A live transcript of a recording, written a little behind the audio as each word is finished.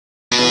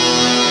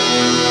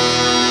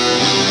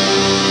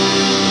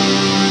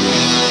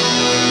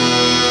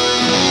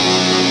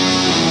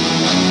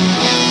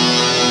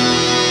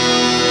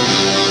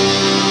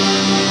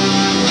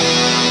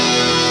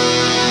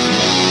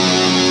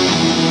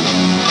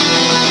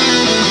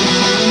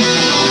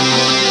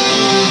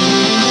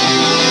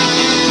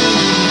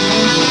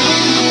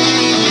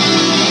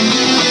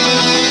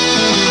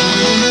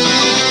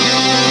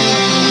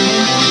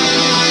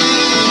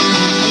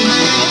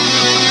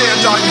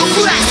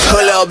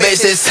little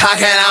bitches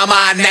talking on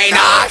my name,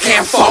 nah, I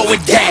can't fall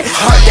with that.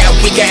 Heard that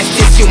weak ass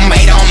diss you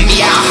made on me,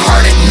 I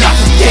heard enough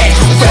of that.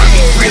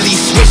 Really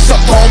switch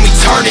up on me,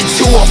 turn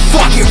into a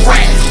fucking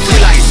rat.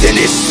 Feel like in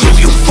this suit,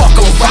 you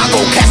fucking rock,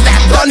 gon' catch that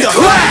thunder.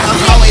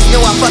 Always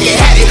knew I fucking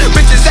had it,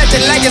 bitches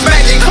acting like it's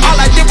magic. All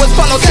I did was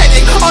follow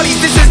tactic, all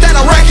these dishes that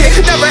I racket.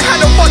 Never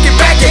had no fucking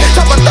backing,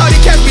 top of 30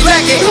 cats be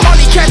lacking. All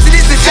these cats it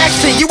is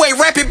action, you ain't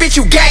rapping, bitch,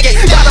 you gagging.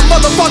 Got a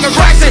motherfucking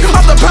fraction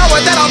of the power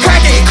that I'm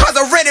cracking. Cause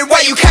I read it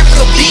while you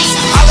capital beast.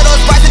 All of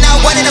those bars are now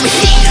one of them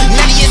heat.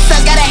 None of your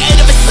sons got an A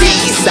of a C.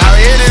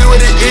 Sorry, it is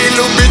what it is,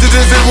 little bitches,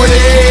 this is what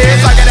it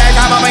is. Look at that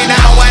come on me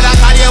now, when I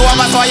call you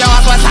up, I saw your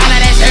ass was all of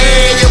that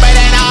shit. You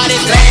better know all this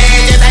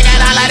glitch, just taking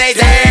all of these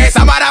days.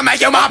 Somebody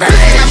make you my bitch.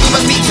 You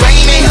must be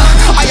dreaming,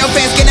 all your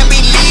fans gonna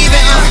be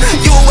leaving.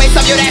 You a waste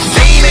of you that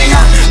seeming.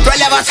 Threat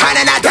level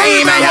turning that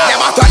demon. Yeah,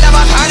 my threat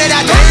level turning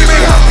that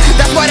demon.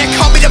 That's why they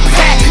call me the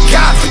pack.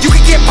 Yeah, you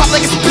can get popped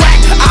like it's black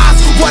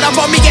eyes. What up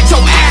on me, get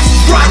your ass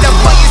right. The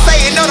fuck you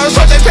saying? No, that's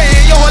what they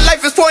paying. Your whole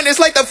life is pointless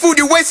like the food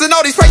you wasting.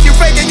 All these fakes you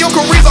faking. Your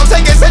careers I'm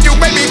taking. Said you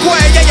made me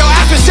quiet. Yeah, your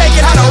ass been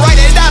shaking. How to write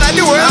it down, I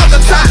do it all the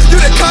time. You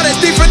the kind of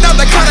thief and I'm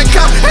the kind of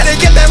cop. And they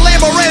get that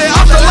Lambo rated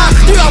off the line.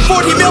 You got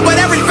 40 mil, but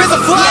every fizz a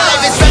fly. Your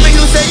life is family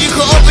who said you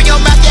could open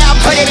your mouth. Yeah, I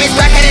put it bitch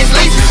back at his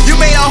lease. You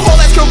made a whole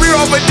ass career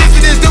over this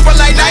and this dude, but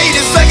like now you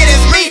just sucking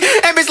his meat.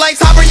 And bitch like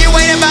Topper, you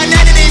ain't about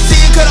none of this shit.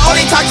 You could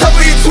only talk tough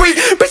for your tweet.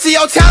 Bitch, see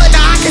your talent,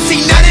 now I can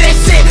see none of that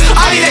shit.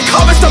 I need to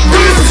call Mr.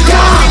 Music.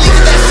 You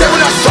get that shit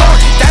with a sword.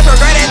 That's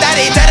regretting that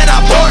he dead and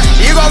I'm bored.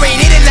 You gon' be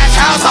needing that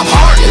child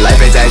support. Your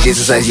life is as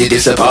Jesus as you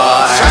disappoint.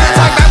 Tryna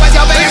talk back with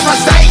your biggest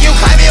mistake. You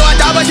claim you a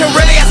dog, but you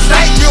really a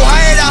snake. You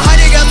hired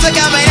 100 girls to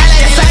come in LA.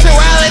 Your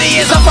sexuality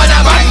is up on the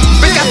mic.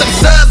 Bitch got them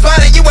subs, but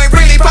you ain't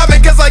really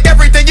poppin'. Cause like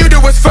everything you do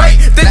is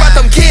fake. Think about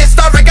them kids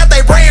starving, got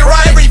they brain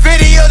right. Every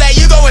video that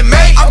you go and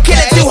make. I'm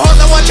killing 2 hoes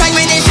on one track,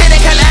 man, this shit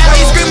ain't collab.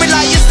 You screaming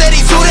like you steady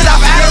suited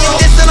off out. You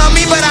dissing on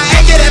me, but I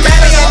ain't getting mad.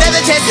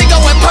 Another chance to go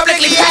and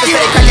publicly pack you.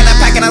 They cracking and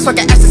packing, I'm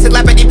smoking asses and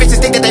lapping. These bitches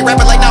think that they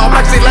rapping like now I'm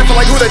actually laughing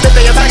like who they think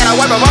they attacking. I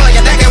wipe them all like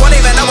a deck, they won't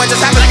even know what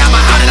just happened. I got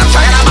my heart and I'm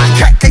trying out my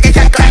crack,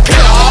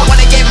 kill all.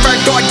 Wanna get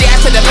murked or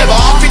dance to the liver.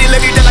 All feeding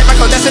live you dead like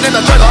Michael Jackson in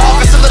the thriller.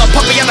 It's a little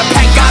puppy on the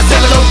pack,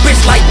 Godzilla, little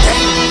bitch like that.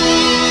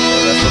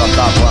 That's what I'm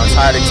talking about. I'm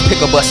tired of these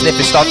pickle bus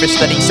sniffing, starfish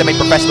studying,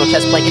 semi-professional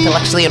chess playing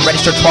intellectually and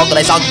registered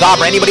troglodytes on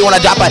Gobber. Anybody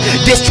wanna drop a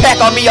diss track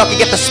on me, y'all can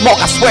get the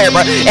smoke, I swear,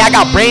 bro. Hey, I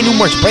got brand new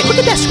merch. Look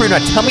at that screen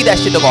right. Tell me that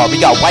shit tomorrow. We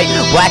got white,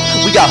 black,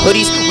 we got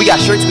hoodies, we got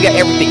shirts, we got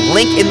everything.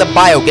 Link in the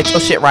bio. Get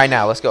your shit right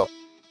now. Let's go.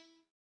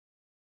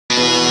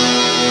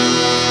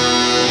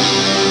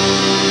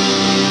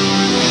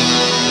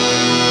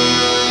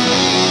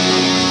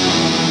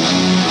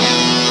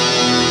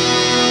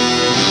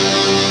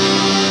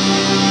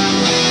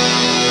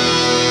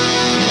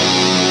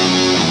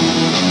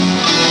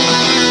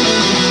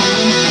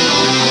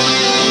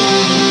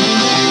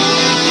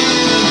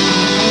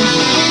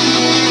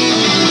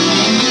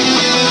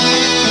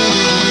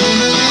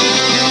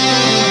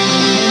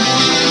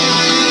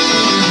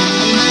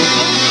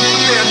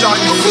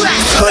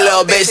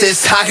 Little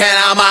bitches talking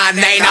on my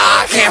name,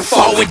 nah, I can't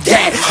fall with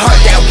that.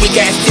 Heard that weak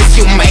ass diss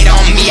you made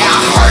on me, I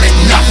heard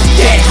enough of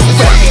that.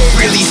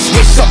 Really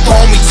switch up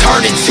on me,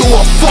 turn into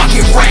a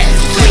fucking rat.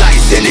 Feel like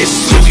in this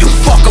suit, you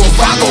fucking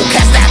rock, gon'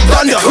 catch that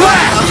thunder.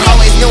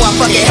 Always knew I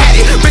fucking had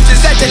it,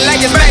 bitches acting like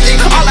it's magic.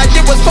 All I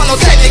did was follow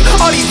tactic,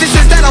 all these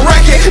dishes that I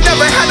racket.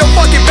 Never had no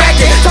fucking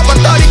backing, top of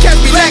 30 cats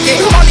be lacking.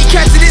 All these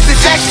cats it is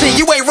action,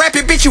 you ain't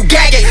rapping, bitch, you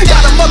gagging.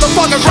 Got a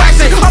motherfucking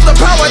fraction of the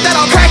power that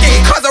I'm cracking.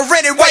 Cause I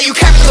read it while you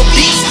capital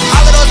beast.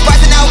 All of those bars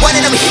are now one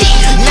of them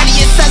heat. None of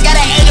your sons got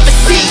an A of a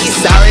C.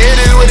 Sorry, it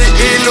is what it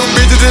is, little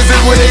bitches, this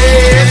is what it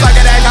is. Look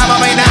at that come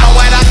on me now,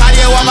 when I call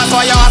you up, I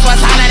saw your ass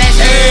was all of that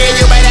shit.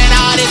 You better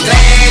know all this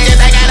glitch,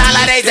 just taking all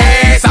of these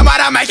days.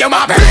 Somebody make you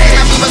my bitch.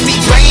 You must be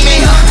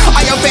dreaming,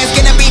 all your fans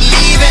gonna be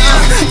leaving.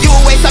 You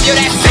a waste of you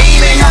that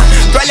seeming.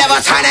 Threat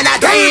level turning that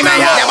demon.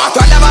 Yeah, my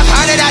threat level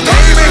turning that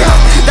demon.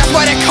 That's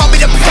why they call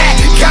me the pack.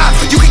 Yeah,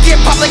 you can get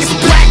popped like it's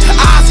black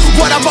eyes.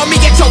 What up on me,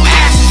 get your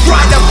ass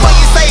right. The fuck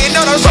you saying?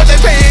 No, that's what they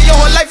paying. Your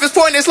whole life is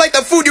pointless like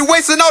the food you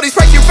wasting. All these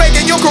fakes you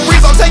faking. Your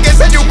careers I'm taking.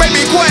 Said you made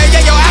me quiet.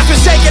 Yeah, your ass been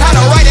shaking. How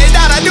to write it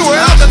down, I do it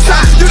all the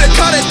time. You the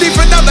kind of thief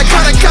and I'm the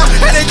kind of cop.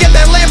 And they get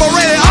that Lambo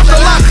rated off the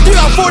line. You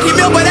got 40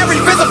 mil, but every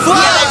fizz a fly.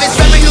 Your life is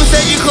family who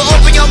said you could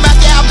open your mouth.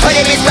 Yeah, I put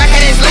it bitch back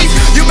at his lease.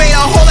 You made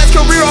a whole ass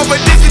career over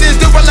this and this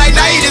dude, but like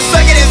now you just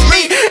sucking his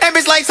meat. And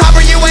bitch like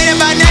Topper, you ain't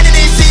about none of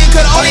this shit. You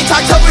could only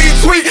talk tough for your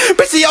tweet.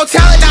 Bitch, see your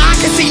talent, now I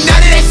can see none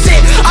of that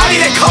shit. I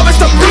need to call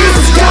Mr.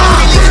 Music.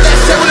 You get that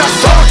shit with a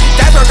sword.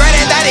 That's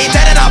regretting that he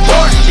dead and I'm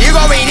bored. You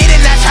gon' be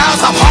needing that child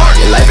support.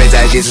 Your life is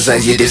as Jesus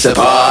as you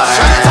disappoint.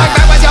 Tryna talk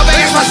back with your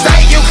biggest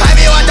mistake. You claim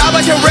you a dog,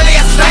 but you really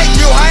a snake.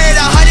 You hired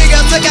 100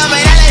 girls to come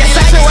in LA. Your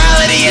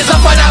sexuality is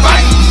up on the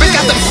mic. Bitch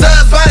got them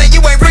subs, but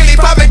you ain't really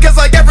poppin'. Cause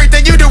like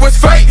everything you do is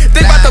fake.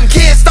 Think about them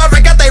kids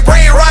starving, got they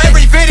brain right.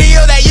 Every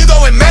video that you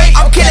go and make.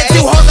 I'm killing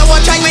 2 hoes on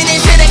one track, man,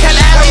 this shit ain't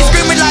collab. You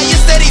screaming like you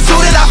steady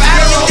suited off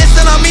out. You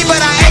dissing on me, but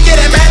I ain't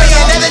getting mad.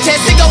 Another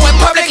chance to go and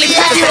publicly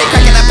pack you. They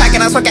cracking and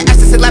packing, I'm smoking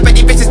asses and lapping.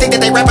 These bitches think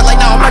that they rapping like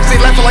now I'm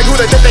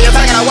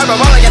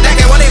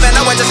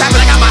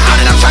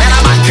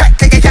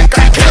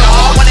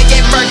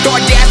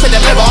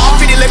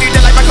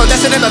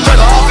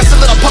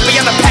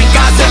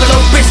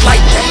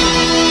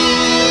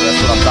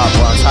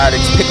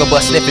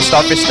sniffing,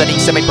 starfish studying,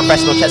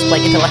 semi-professional chess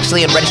playing,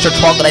 intellectually and registered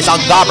 12 that I on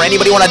Gobber.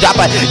 Anybody wanna drop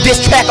a diss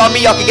track on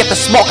me, y'all can get the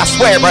smoke, I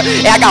swear, bro.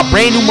 And I got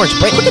brand new merch,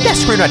 bro. Look at that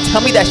screen right. Tell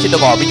me that shit,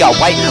 dog. We got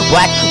white,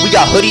 black, we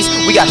got hoodies,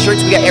 we got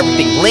shirts, we got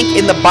everything. Link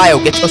in the bio.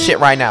 Get your shit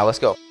right now.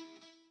 Let's go.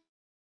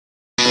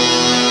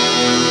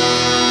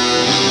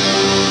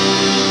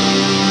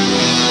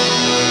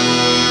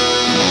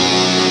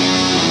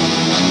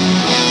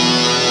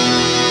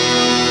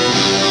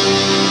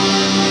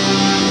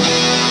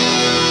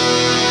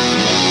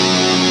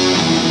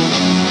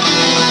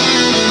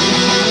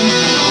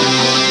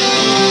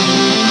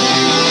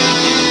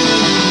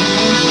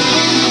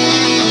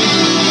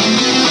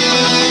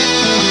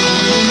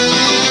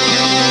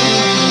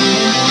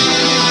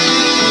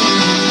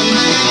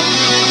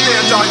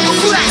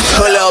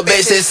 Little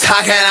bitches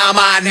talking on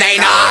my name,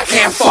 nah, I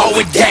can't fall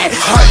with that.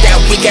 Heard that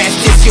weak ass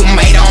diss you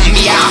made on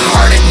me, I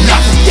heard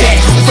enough of that.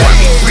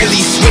 Really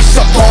switched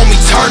up on me,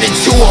 turned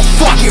into a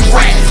fucking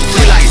rat.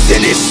 Realize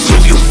in this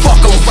suit, you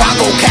fucking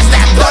Rocco, catch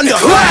that thunder.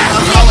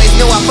 Always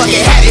knew I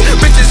fucking had it,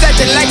 bitches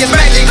acting like it's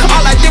magic.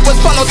 All I did was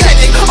follow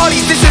tactic, all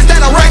these dishes that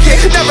I racket.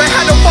 Never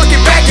had no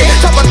fucking backing,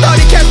 top of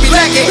 30 cats be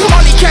lacking.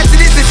 Only cats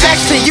it is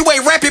action, you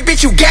ain't rapping,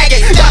 bitch, you gagging.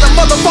 Got a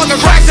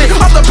motherfucking fraction,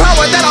 I'm the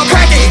power that I'm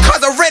cracking.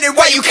 Cause I read it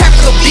why you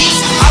capital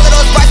beast. All of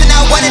those bars are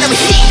now one of them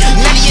heat.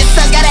 None of your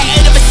sons got an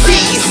A of a C.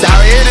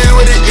 Sorry, it is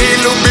what it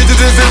is, little bitches,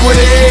 this is what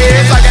it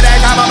is. Look at that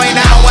time of me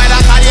now, when I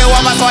call you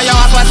up, I saw your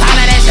ass was all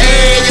of that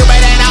shit. You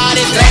better know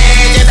this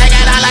thing, you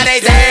taking all of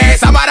these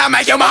days. Somebody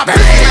make you my baby.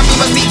 You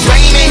must be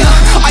dreaming,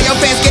 all your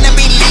fans gonna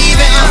be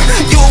leaving.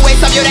 You a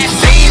waste of you that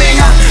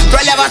seeming.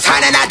 Threat level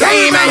turning that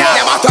demon.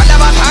 Yeah, my threat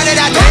level turning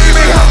that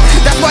demon.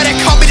 That's why they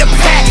call me the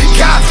pack.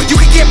 God, you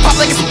can get popped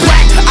like it's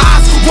black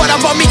eyes. What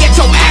up on me, get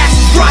your ass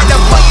right. The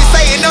fuck you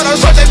saying, no, no,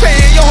 short they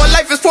paying. Your whole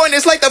life is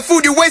pointless like the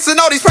food you wasting.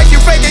 All these fakes you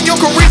faking, your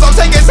careers I'm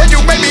taking. Said you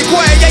made me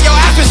quiet, yeah, your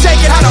ass was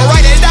shaking. How to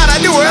write it down, I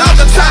knew it all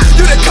the time.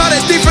 You the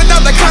cutters deep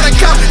enough to cut a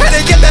cop. And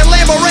then get that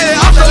Lambo rated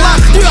off the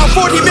line. You got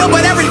 40 mil,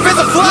 but every fizz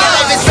a fly.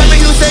 Yeah, like it's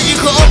something who said you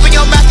could open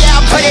your mouth. Yeah,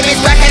 I'll put it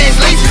bitch back in his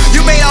lease.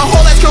 You made a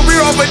whole ass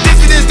career over this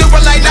and this dude,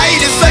 but like now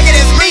you just sucking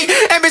his meat.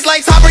 And bitch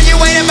like Topper, you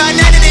ain't about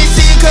none of this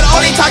shit. You could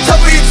only talk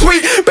tough when you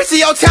tweet. Bitch,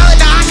 your talent,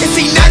 now I can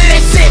see none of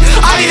that shit.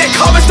 I need a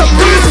comments to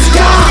breathe.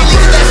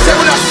 That shit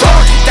with a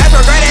sword. That's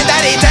regretting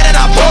that he dead and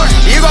I'm bored.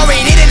 You gon'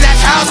 be needing that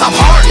child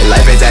support. Your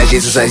life is as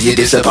Jesus as you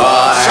disappoint.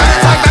 Trying to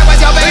talk back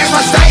with your biggest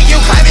mistake. You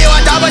claim you a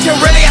dog, but you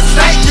really a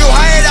snake. You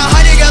hired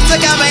 100 girls to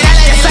come and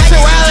your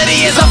sexuality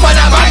is up on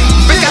the mic.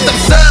 Bitch got them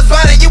subs,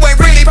 but you ain't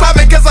really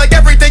poppin'. Cause like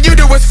everything you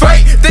do is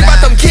fake. Think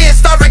about them kids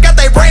starving, got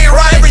their brain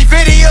right. Every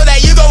video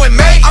that you go and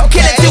make. I'm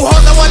killing 2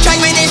 hoes on one track,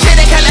 man, this shit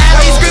they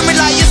collab. You screaming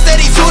like you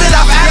steady suited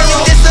up at you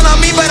dissing on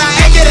me, but I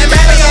ain't getting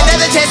mad.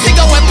 Another chance to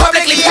go and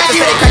publicly pack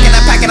you. They cracking,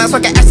 I'm packing, I'm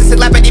smoking asses and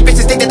lapping. These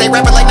bitches think that they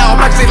rapping like now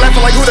I'm actually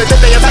laughing like who they think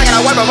they attacking.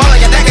 I wipe them all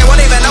like a deck, they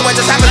won't even know what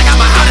just happened. I got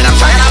my out and I'm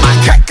trying, I'm a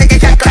crack,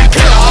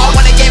 kill all.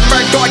 Wanna get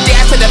murked, door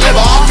dance to the liver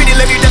off. Feed it,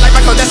 live you dead like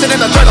Michael Jackson in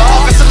the thriller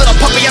off. It's a little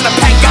puppy on the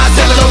pack,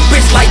 Godzilla, little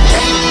bitch like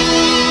that.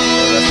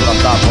 That's what I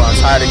thought, bro. I'm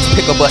tired of these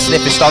pickle bus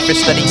sniffing,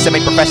 starfish studying,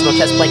 semi-professional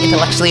chess playing,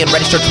 intellectually and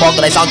registered 12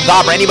 that I on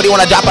Gobber. Anybody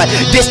wanna drop a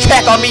diss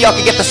track on me, y'all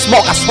can get the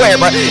smoke, I swear,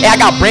 bro. And I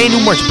got brand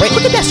new merch, bro.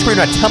 Look at that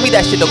screen right. Tell me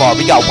that shit, dog.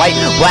 We got white,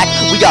 black,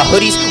 we got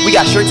hoodies, we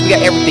got shirts, we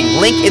got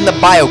everything. Link in the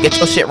bio. Get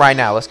your shit right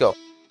now. Let's go.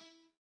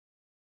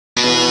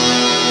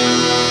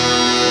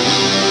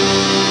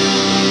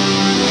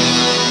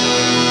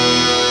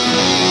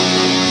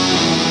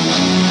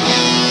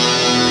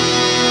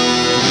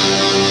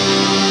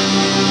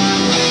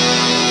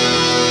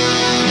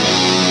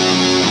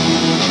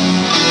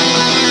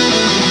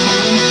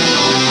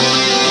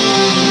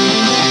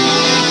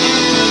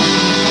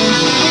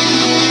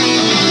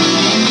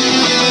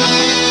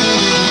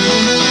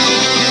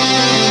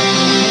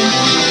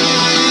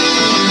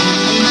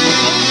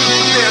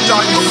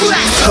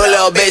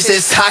 Little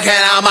bitches talking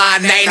on my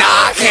name,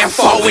 nah, I can't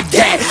fall with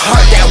that.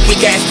 Heard that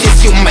weak ass diss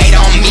you made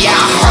on me, I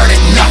heard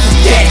enough of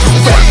that.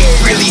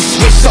 Really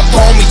switched up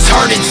on me,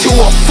 turned into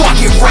a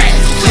fucking rat.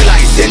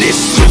 Realize in this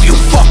suit, you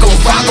fucking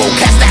Rocco,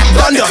 catch that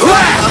thunder.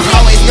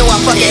 Always knew I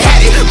fucking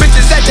had it,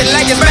 bitches acting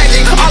like it's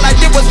magic. All I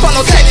did was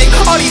follow tactic,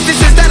 all these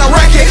dishes that I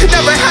racket.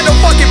 Never had no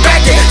fucking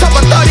backing, top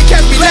of 30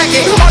 cats be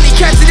lacking. Only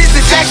cats it is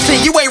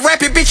action, you ain't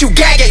rapping, bitch, you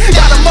gagging.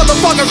 Got a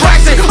motherfucking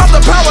fraction, I'm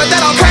the power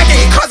that I'm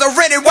cracking. Cause I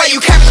read it why you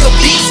capital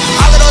beast.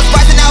 All of those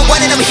bars are now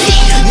one of them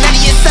heat. None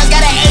of your sons got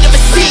an A of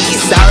a C.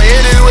 Sorry,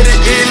 it is what it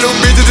is, little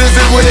bitches, this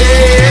is what it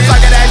is. Look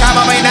at that time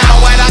of me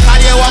now, when I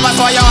call you up, I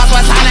saw your ass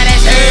was all of that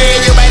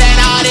shit. You better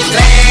know this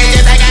thing,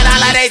 you taking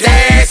all of these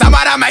days.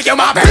 Somebody make you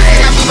my baby.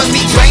 You must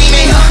be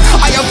dreaming,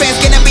 all your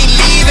fans gonna be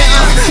leaving.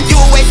 You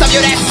a waste of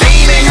you that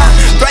seeming.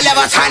 Threat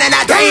level turning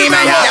that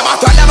demon. Yeah, my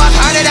threat level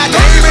turning that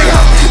demon.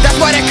 That's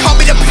why they call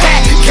me the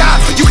pack. God,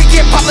 you can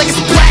get popped like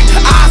it's black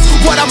eyes.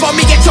 What up on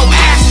me, get your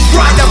ass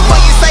right. The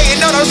fuck you saying,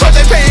 no, no, short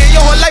they paying.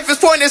 Your whole life is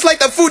pointless like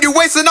the food you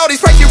wasting. All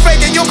these fakes you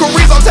faking, your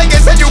careers I'm taking.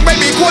 Said you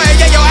made me quiet,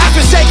 yeah, your ass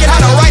was shaking.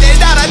 How to write it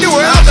down, I knew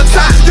it all the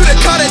time. You the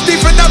cutters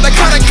deep enough to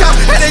cut a cop.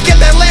 And then get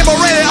that Lambo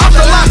rated off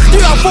the line. You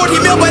got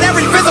 40 mil, but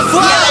every fizz a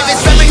fly. Yeah, like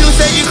it's something who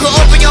said you could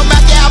open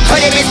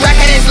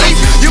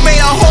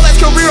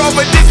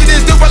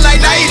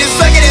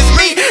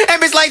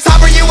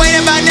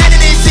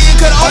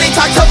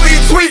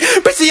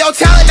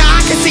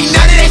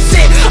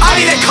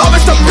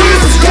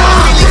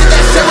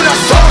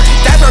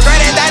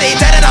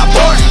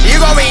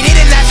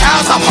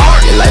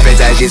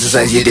Jesus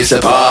says you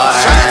disappoint.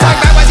 Tryna talk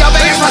back with your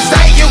biggest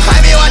mistake. You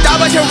claim you a dog,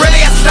 but you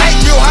really a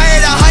snake. You hired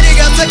 100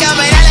 girls, took out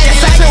my your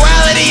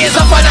sexuality is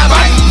up on the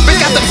right.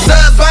 Bitch got them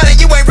subs, but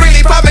you ain't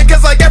really poppin',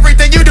 cause like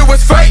everything you do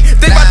is fake.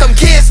 Think about them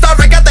kids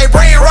starving, got they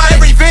brain right.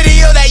 Every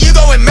video that you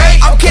go and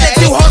make, I'm killing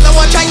 2 hoes on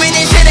 1 track, man,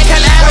 this shit ain't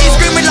collab. You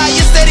screaming like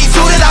you steady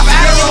suited off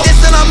arrow. You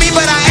dissing on me,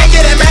 but I ain't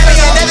getting mad.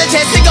 Another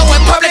chance to go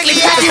and publicly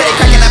pack you. They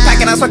cracking, I'm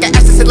packing, I'm smoking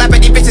asses and laughing.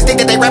 These bitches think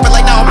that they rapping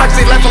like now I'm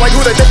actually laughing like who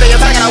they think they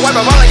attacking. I wipe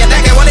them all like a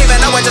neck, they won't even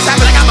know what just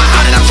happened. I got my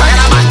heart and I'm trying,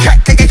 I'm a crack,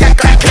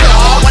 kill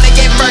all. Wanna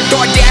get murked,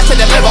 door dash to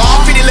the liver.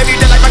 Feed it, live you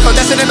dead like Michael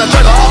Jackson in the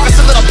thriller. It's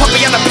a little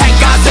puppy on the pack,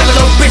 Godzilla,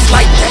 little bitch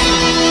like that.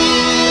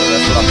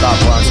 That's what I'm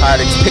talking about. I'm tired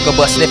of these pickle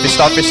bus sniffing,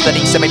 starfish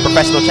studying,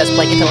 semi-professional chess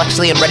playing,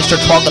 intellectually and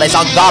registered troglodytes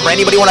on God, bro.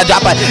 Anybody wanna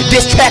drop a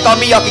diss track on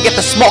me, y'all can get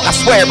the smoke, I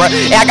swear, bro.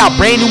 And I got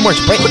brand new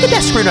merch, bro. Look at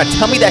that screen right.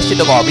 Tell me that shit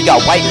don't go hard. We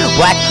got white,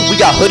 black, we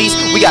got hoodies,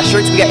 we got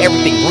shirts, we got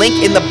everything.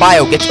 Link in the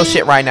bio. Get your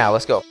shit right now.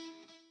 Let's go.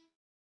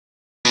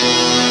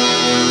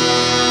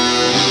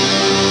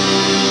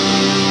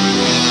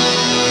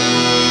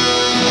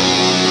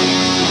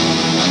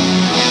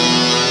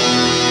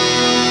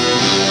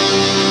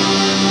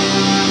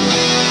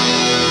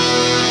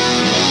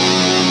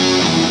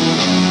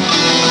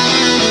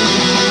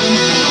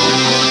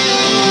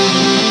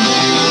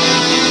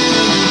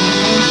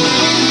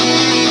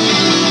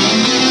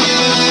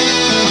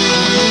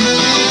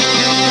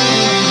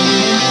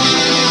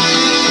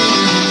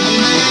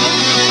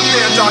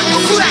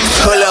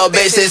 Little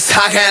bitches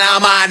talking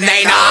on my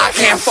name, nah, I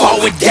can't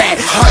fall with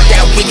that. Heard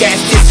that weak ass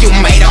diss you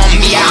made on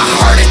me, I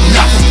heard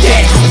enough of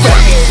that.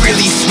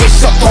 Really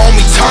switched up on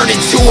me, turned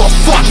into a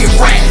fucking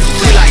rat.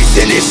 Realize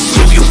in this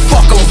you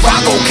fucking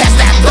Rocco, catch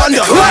that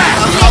thunder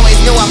clap. Always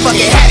knew I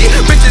fucking had it,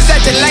 bitches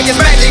acting like it's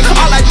magic.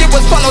 All I did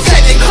was follow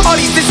tactic, all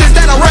these disses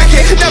that I'm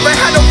racking. Never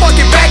had no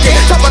fucking backing,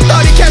 top of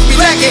 30 cats be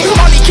lacking.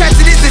 All these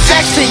cats it is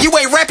action, you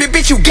ain't rapping,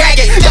 bitch, you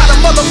gagging. Got a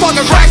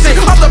motherfucking fraction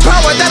of the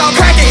power that I'm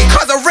packing.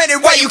 Cause I read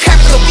it while you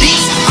capital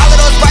beast. All of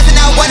those bars are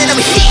now one of them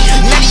heat.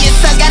 None of your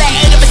sons got an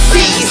A of a C.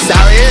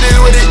 Sorry, it is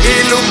what it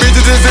is, little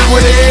bitches, this is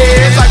what it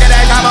is. Talking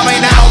that time of me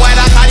now, when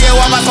I call you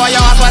up, I saw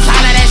your ass was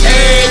signing that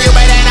shit. You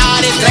better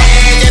know this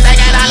place, you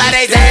taking all of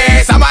these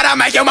days. Somebody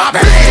make you my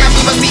bitch.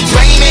 You must be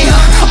dreaming,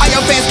 all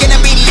your fans gonna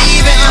be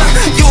leaving.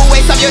 You a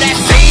waste of you that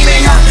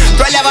seeming.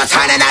 Threat level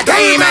turning that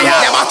demon.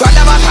 Never threat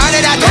level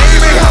turning that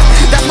demon.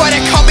 That's why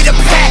they call me the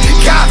pack.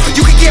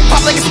 You can get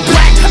public as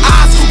black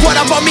eyes. What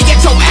up on me, get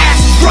your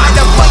ass right.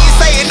 The fuck you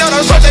saying, no,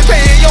 no, what they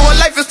paying. Your whole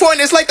life is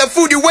pointless like the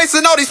food you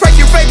wasting. All these fakes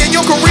you faking,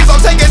 your careers I'm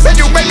taking. Said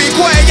you made me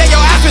quiet, yeah,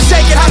 your ass been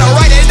shaking. How to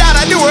write it down,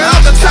 I knew it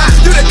all the time.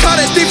 You the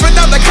kind of thief and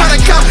I'm the kind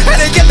of cop. And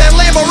they get that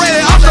Lambo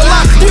rated off the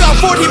lot. You got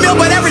 40 mil,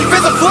 but every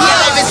bit's a fly.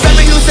 Yeah, like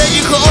somebody who said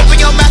you could open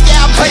your mouth,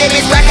 yeah, I'll put it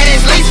bitch back at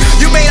his lease.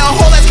 You made a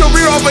whole ass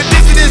career over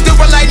this and this dude,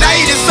 but like now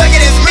you just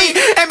sucking his meat.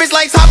 And bitch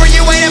like Topper,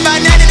 you ain't about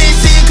none of this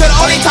shit. You could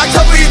only talk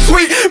tough for your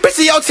tweet.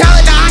 Bitch, your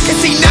talent, now I can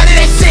see none of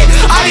that shit.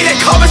 I need a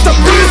comments to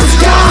breathe.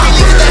 Yeah,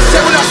 you get that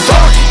shit with a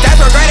sword. That's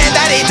regretting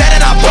that he dead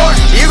and I'm bored.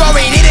 You gon'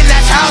 be needing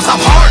that child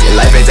support. Your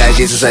life is as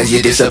Jesus says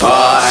you disappoint.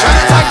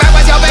 Tryna talk back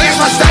with your biggest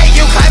mistake.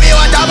 You claim you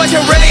a dog, but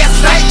you really a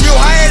snake. You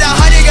hired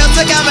 100 girls,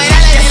 took out my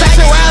your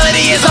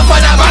sexuality is up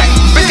on the right.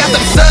 Bitch got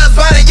them subs,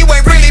 but you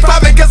ain't really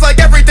poppin', cause like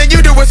everything you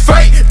do is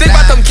fake. Think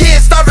about them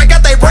kids starving,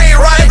 got they brain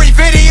right. Every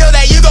video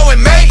that you go and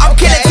make, I'm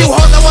killing 2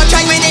 hoes on 1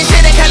 track, man, this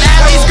shit ain't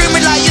collab. You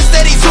screaming like you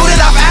steady suited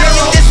off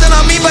arrow. You dissing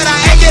on me, but I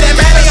ain't getting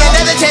mad.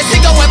 Another chance to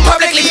go and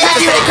publicly pack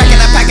you. They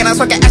cracking, I'm packing, I'm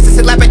smoking asses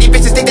and laughing. These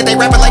bitches think that they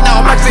rapping like now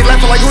I'm actually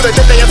laughing like who they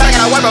think they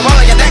attacking. I wipe them all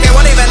like a neck, they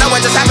won't even know what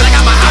just happened. I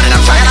got my heart and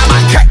I'm trying, I'm a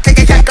crack,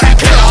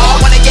 kill all.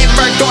 Wanna get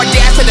murked, door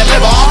dash to the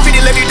liver. Feed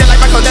it, live you dead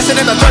like Michael Jackson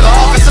in the thriller.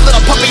 It's a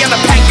little puppy on the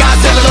pack,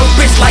 Godzilla, little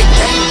bitch like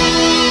that.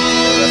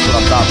 That's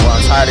what I'm talking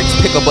about. I'm tired of these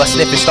pickle bus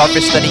sniffing,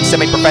 starfish studying,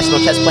 semi-professional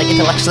chess playing,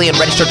 intellectually and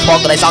registered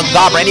troglodytes on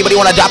God, bro. Anybody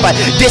wanna drop a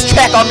diss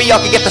track on me, y'all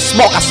can get the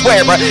smoke, I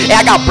swear, bro. And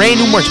I got brand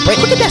new merch, bro.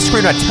 Look at that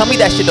screen right. Tell me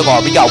that shit don't go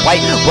hard. We got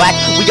white, black,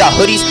 we got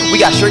hoodies, we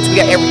got shirts, we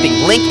got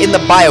everything. Link in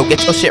the bio.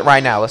 Get your shit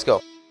right now. Let's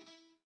go.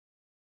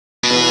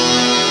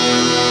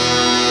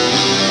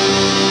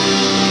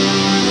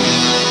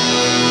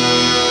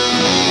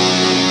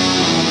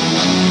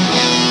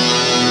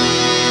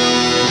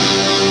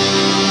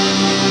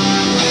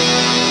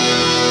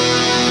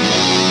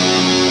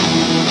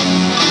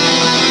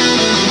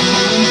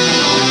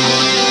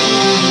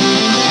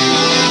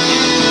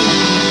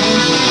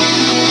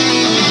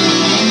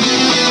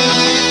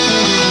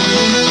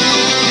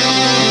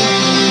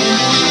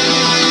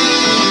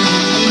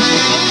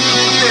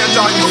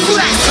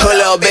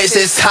 Little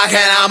bitches talking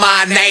on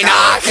my name,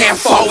 nah, I can't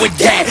fall with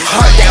that.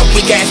 Heard that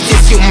weak ass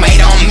diss you made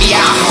on me,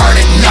 I heard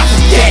enough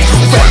of that.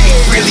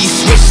 Really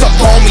switched up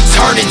on me,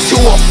 turned into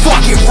a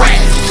fucking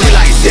rat.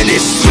 Realize in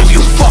this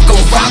you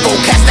fucking Rocco,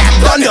 catch that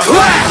thunder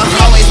clap.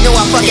 Always knew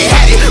I fucking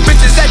had it,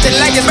 bitches acting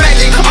like it's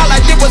magic. All I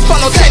did was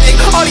follow tactic,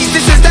 all these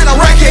disses that I'm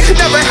racking.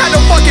 Never had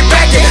no fucking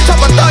backing,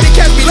 top of 30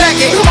 cats be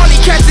lacking. All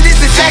these cats it is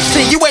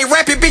action, you ain't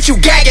rapping, bitch, you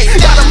gagging.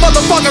 Got a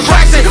motherfucking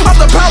fraction of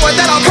the power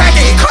that I'm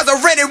packing. Cause I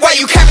read it while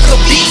you capital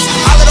beast.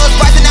 All of those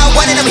bars are now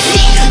one of them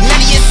heat.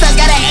 None of your sons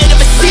got an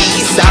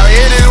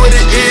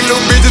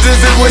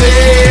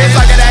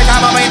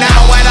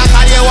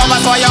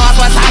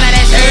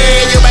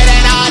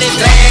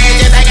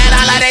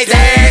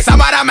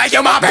make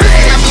you my baby.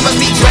 You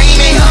must be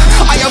dreaming,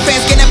 all your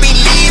fans gonna be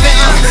leaving.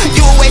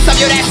 You a waste of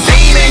your that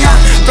seeming.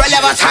 Threat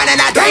level turning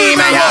that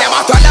demon. Yeah, my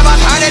threat level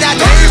turning that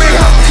demon.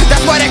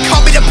 That's why they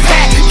call me the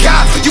pack.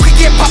 God, you can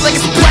get popped like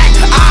it's black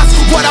eyes.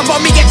 What up on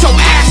me, get your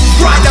ass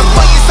right. The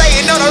fuck you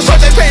saying? No, no, so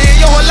they paying.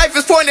 Your whole life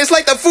is pointless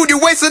like the food you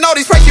wasting. All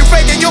these fakes you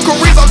faking. Your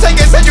careers I'm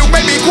taking. Said you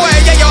made me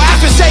quiet. Yeah, your ass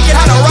was shaking.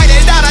 How to write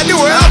it down, I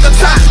knew it all the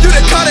time. You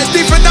the cut is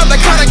deep enough to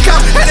cut a cop.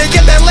 And then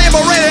get that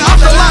Lambo rated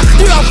off the line.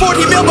 You got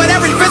 40 mil, but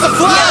every fist a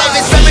fly. Yeah,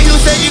 like something you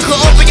said you could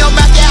open your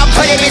mouth. Yeah, I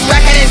put it bitch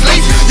back at his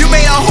lease. You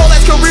made a whole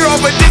ass career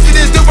over this and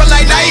this dude, but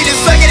like now you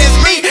just sucking his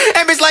meat.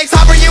 And bitch like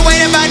Topper, you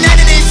ain't about none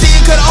of this shit.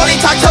 You could only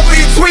talk tough for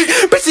your tweet.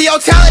 Bitch, see your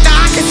talent, now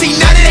I can see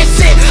none of that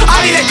shit.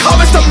 I need to come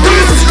with some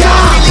music.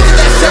 You get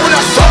that shit with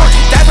a sword.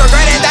 That's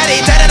regretting that he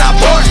dead and I'm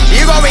bored.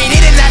 You gon' be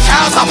needing that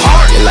child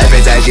support. Your life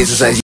is as Jesus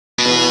says.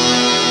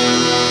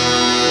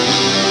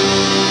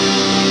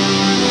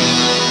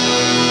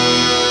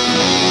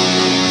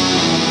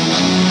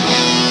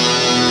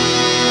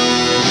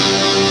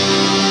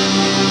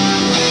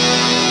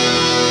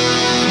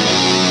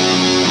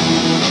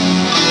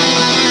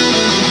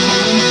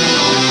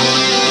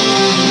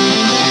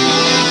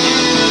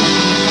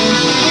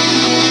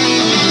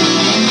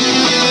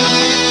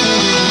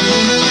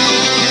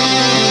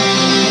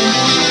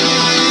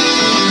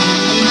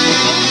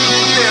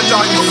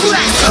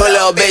 Two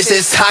little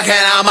bitches talking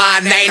on my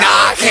name,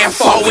 nah, I can't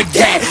fall with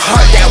that.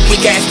 Heard that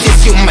weak ass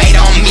diss you made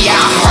on me, I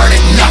heard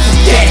enough of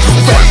that.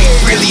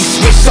 Really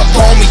switched up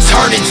on me,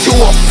 turned into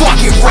a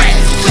fucking rat.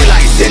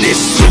 Realize in this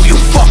suit, you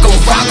fucking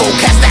Rocco,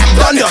 catch that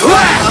thunder.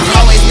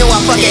 Always knew I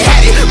fucking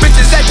had it,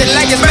 bitches acting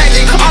like it's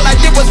magic. All I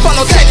did was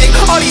follow tactic,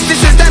 all these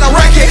dishes that I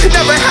racket.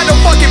 Never had no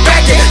fucking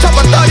backing, top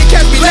of 30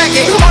 cats be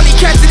lacking. Only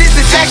cats in this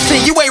is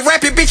action, you ain't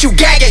rapping, bitch, you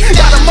gagging.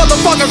 Got a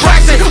motherfucking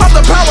fraction of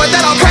the power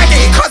that I'm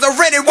cracking. Cause I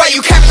read it while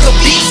you capital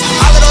B.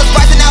 All of those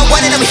bars are now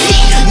one of them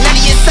heat. None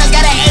of your sons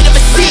got an A to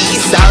a C.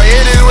 Sorry,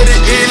 it is what it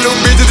is, little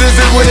bitches, this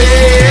is what it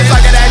is.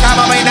 Look at that time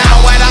of me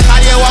now, when I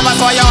call you up, I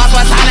saw your ass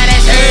was out of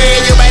that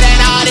shit. You better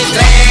know all this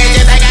things,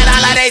 you taking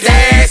all of these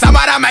days.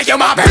 Somebody make you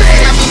my baby.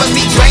 You must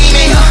be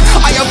dreaming,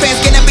 all your fans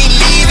gonna be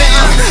leaving.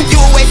 You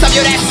a waste of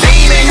your that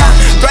seeming.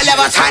 Threat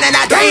level turning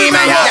that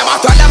demon. Yeah, my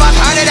threat level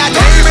turning that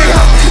demon.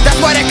 That's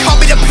why they call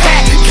me the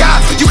pack. God,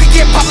 you can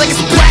get popped like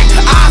it's black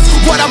eyes.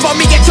 What up on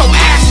me, get your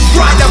ass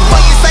right. The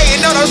fuck you saying?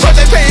 No, no, so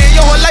they paying.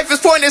 Your whole life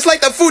is pointless like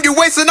the food you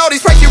wasting. All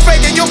these fakes you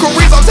faking. Your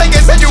careers I'm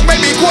taking. Said you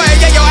made me quiet.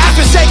 Yeah, your ass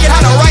was shaking.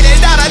 How to write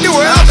it down, I knew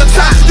it all the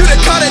time. You the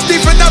cut is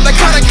deep enough to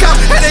cut a cop.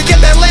 And then get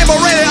that Lambo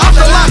rated off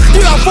the line.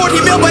 You got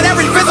 40 mil, but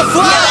every fist a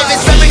fly. Yeah, like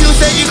it's something you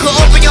said you could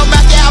open your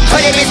mouth. Yeah, I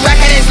put it bitch back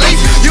at his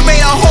lease. You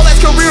made a whole ass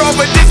career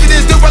over this and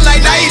this dude, but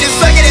like now you just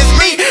sucking his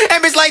meat.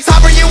 And bitch like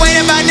Topper, you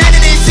ain't about none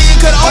of this shit. You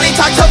could only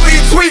talk tough for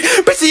your tweet.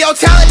 Bitch, see your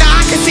talent, now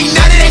I can see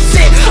none of that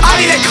shit. I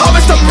need to come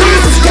with some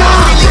music.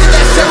 You get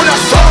that shit with a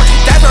sword.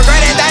 That's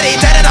regretting that he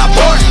dead and I'm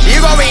bored.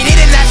 You gon' be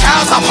needing that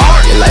child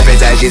support. Your life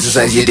is as Jesus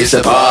says you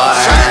disappoint.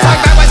 Trying to talk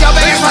back was your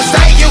biggest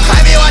mistake. You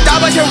claim you a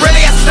dog, but you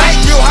really a snake.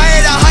 You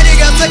hired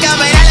 100 girls to come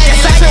and your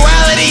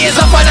sexuality is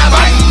up on the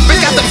mic.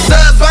 Bitch got them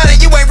subs, but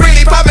you ain't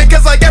really poppin'.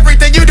 Cause like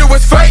everything you do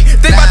is fake.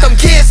 Think about them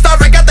kids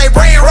starving, got their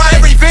brain right.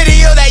 Every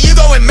video that you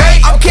go and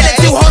make. I'm killing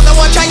two hoes on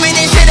one track, man,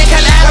 this shit they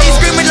collab. You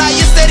screaming like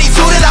you steady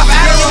suited up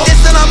out. You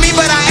dissing on me,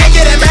 but I ain't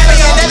getting mad.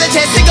 Another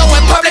chance to go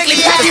and publicly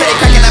pack you. They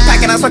cracking and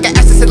packing, I'm smoking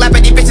asses and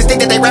lapping. These bitches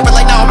think that they rapping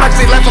like now I'm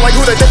actually laughing like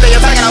who they think they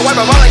attacking. I wipe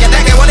them all like a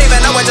neck, they won't even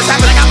know what just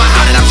happened. I got my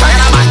out and I'm trying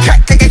on my crack.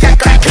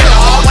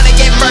 Wanna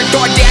get murked,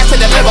 door dance to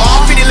the liver.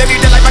 Feeding live you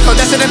dead like Michael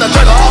Jackson in the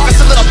thriller.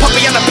 It's a little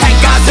puppy on the pack,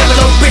 Godzilla,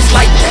 little bitch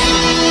like that.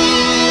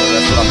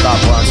 That's what I thought,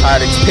 bro. I'm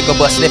tired of these pickle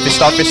bus sniffing,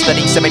 starfish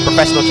studying,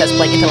 semi-professional chess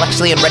playing,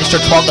 intellectually and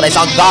registered troglodytes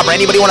on God, bro.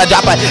 Anybody wanna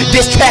drop a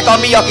diss track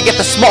on me, y'all can get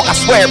the smoke, I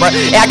swear, bro.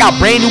 And I got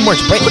brand new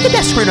merch, bro. Look at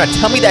that screen right.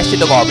 Tell me that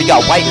shit tomorrow. We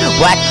got white,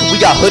 black, we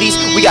got hoodies,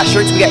 we got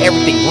shirts, we got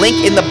everything.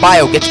 Link in the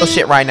bio. Get your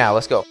shit right now.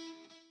 Let's go.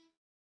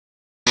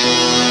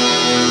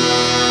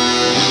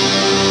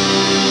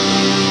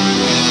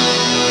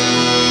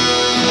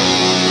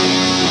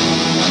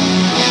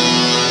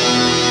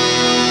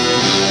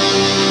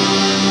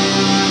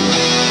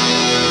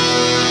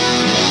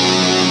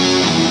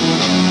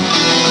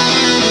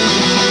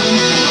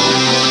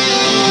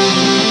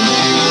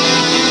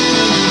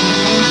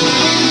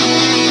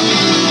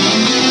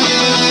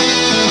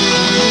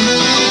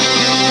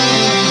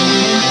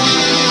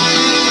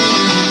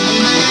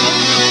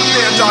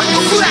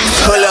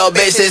 Two little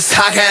bitches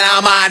talking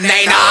on my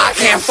name, nah, I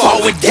can't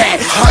fall with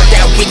that. Heard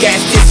that weak ass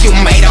diss you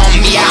made on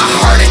me, I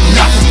heard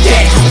enough of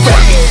that.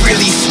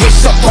 Really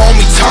switched up on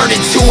me, turned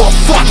into a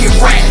fucking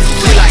rat.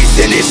 Realize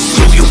in this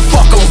suit, you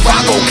fucking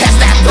Rocco, catch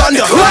that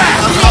thunder.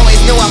 Always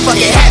knew I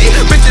fucking had it,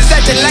 bitches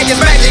acting like it's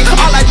magic.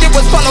 All I did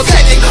was follow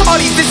tactic, all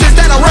these dishes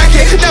that I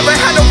racket. Never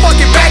had no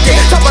fucking backing,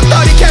 top of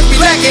 30 cats be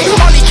lacking.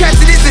 Only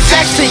cats in this is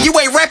action, you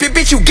ain't rapping,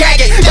 bitch, you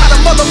gagging. Got a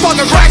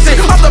motherfucking fraction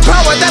of the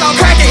power that I'm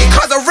cracking.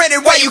 Cause I read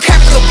it while you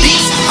capital B.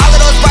 All of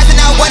those bars are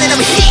now one of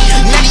them heat.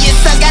 None of your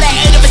sons got an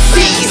A to a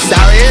C.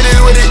 Sorry, it is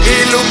what it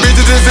is, little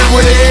bitches, this is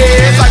what it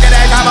is. Look at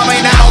that time of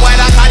me now, when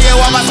I call you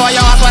up, I saw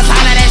your ass was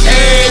out of that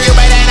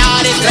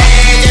these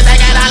legs. You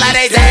taking all of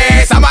these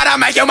eggs. I'm about to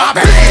make you my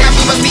bitch.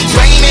 You must be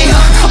dreaming,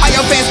 all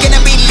your fans gonna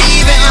be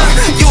leaving,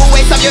 you a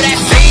waste of you that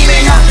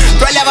seeming,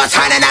 threat level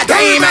turning that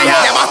demon,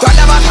 yeah, my threat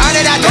level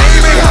turning that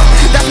demon,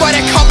 that's why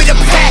they call me the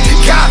pack,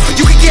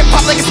 you can get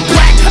popped like it's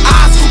black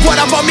eyes, what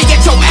up on me,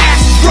 get your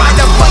ass right.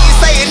 The fuck you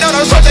saying, no, no,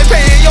 short they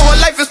paying, your whole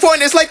life is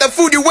pointless like the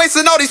food you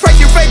wasting, all these price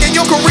you faking,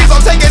 your careers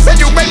I'm taking, said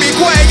you made me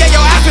quiet, yeah,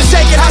 your ass was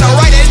shaking, how to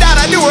write it down,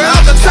 I knew it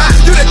all the time,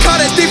 you the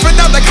kind of thief and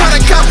I'm the kind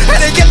of cop, and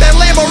they get that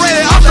Lambo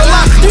rented off the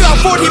lot, you got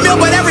 40 mil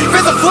but every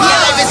fizz a fly.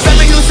 Yeah, if it's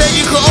something you said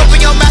you could open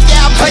your mouth,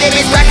 yeah, I'll put it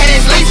bitch back in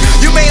his lease,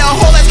 you made a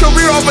whole ass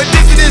career over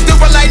this and this dude,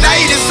 but like now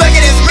you just sucking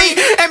his meat,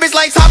 and bitch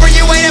like Topper,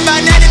 you ain't about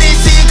none of this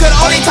shit, you could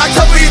only talk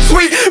tough for your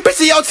tweet, bitch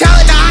see your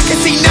talent, now I can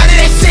see none of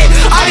that shit,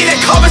 I need a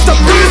comments to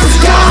breathe,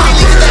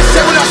 you use that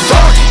shit with a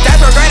sword,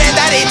 that's regretting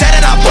that he dead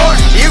and I'm bored,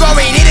 you gon'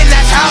 be needing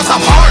that child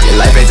support, your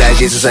life is as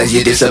Jesus as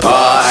you disappoint,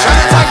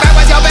 tryna talk back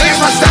with your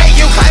biggest mistake,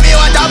 you claim you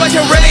a dog but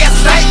you really a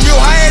snake, you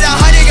hired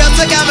 100 girls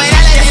took out my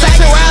your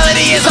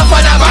sexuality is up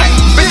on the right,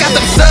 bitch got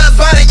them subs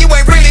but you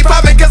ain't really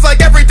poppin' cause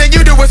like everything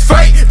you do is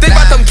fake, think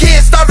about them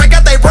kids starving,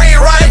 got they brain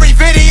right, every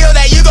video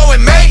that you go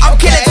and make, I'm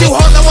killing 2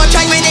 hoes on one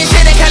track, man, this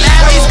shit they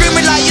collab, you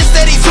screaming like you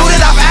steady suited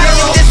off Adam,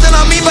 you dissing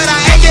on me but I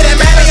ain't getting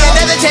mad, you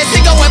another chance to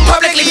go and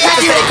publicly pack,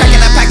 you steady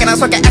cracking, I'm packing, I'm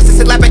smoking asses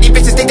and laughing, these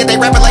bitches think that they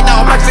rapping like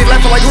now I'm actually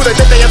laughing like who they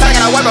think they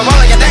attacking, I wipe them all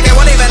like a deck, they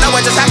won't even know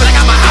what just happened, I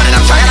got my out and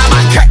I'm trying, I'm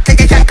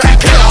crack,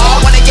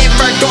 wanna get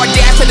murked, door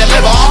dash to the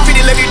liver, feed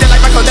it, live you dead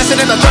like Michael Jackson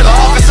in the thriller,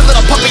 it's a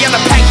little puppy on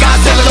the pack,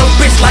 Godzilla, little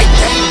bitch like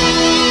that.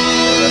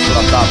 That's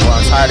what I'm talking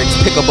about. I'm tired of these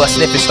pickle bus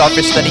sniffing,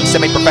 starfish studying,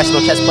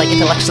 semi-professional chess playing,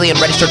 intellectually and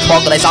registered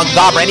troglodytes on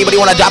God, bro. Anybody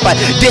wanna drop a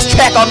diss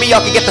track on me, y'all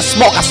can get the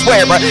smoke, I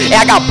swear, bro. And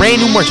I got brand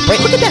new merch, bro.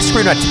 Look at that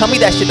screen right, tell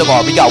me that shit don't go.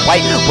 We got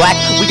white, black,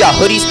 we got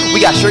hoodies, we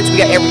got shirts, we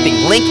got everything.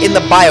 Link in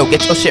the bio,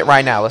 get your shit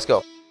right now, let's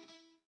go.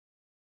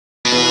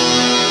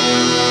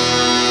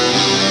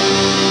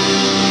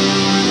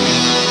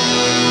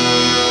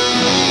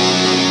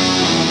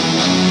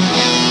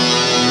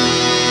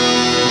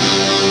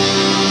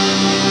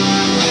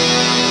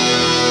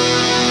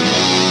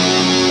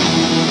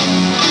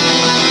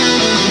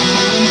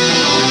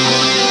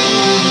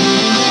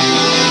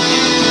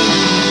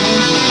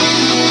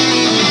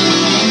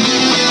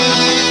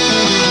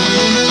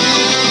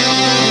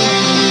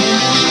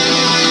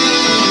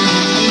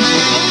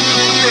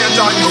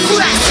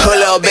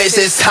 Little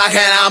bitches talking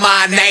on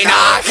my name,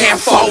 nah, I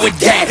can't fall with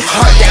that.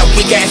 Heard that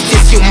weak ass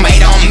diss you made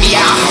on me,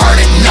 I heard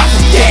enough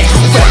of that.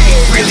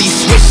 Really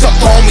switched up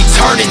on me,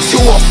 turned into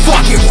a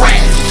fucking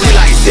rat. Feel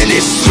like in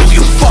this suit,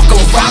 you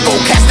fucking Rocco,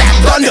 catch that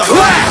thunder.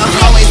 I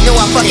always knew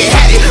I fucking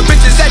had it,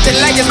 bitches acting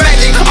like it's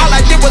magic. All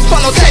I did was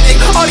follow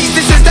tactic, all these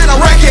dishes that I'm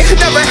racking,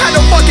 never had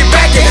no fucking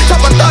backing.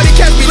 Top of 30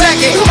 cats be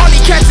lacking, all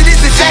these cats it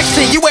is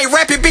action. You ain't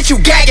rapping, bitch, you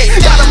gagging.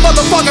 Got a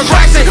motherfucking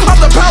fraction, I'm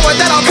the power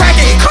that I'm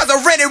packing. Cause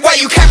I'm ready while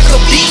you capital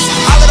beast.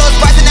 All of those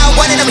bars are now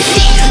one of them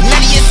heat.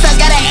 None of your sons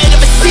got an A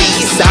of a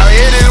C. Sorry,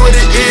 it is what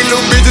it is,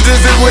 little bitches,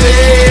 this is what it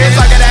is.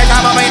 Talking that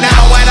time of me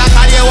now when I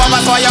call you up, I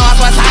saw your ass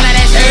was all of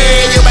that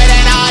shit. You better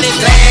know all these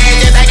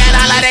legs, you taking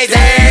all of these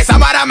eggs. I'm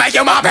about to make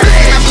you my bitch.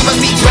 You must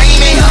be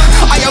dreaming,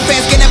 all your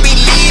fans gonna be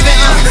leaving,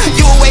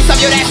 you a waste of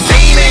you that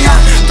seeming,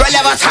 threat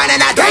level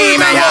turning that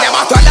demon, yeah,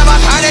 my threat level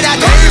turning that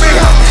demon,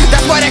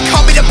 that's why they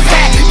call me the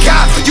pack,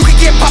 you can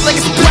get popped like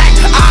it's black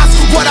eyes,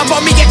 what up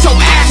on me, get your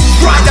ass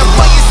right. The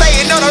fuck you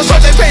saying, no, no,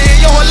 short they paying,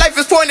 your whole life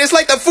is pointless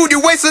like the food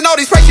you wasting, all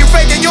these price you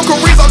faking, your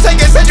careers I'm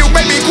taking, said you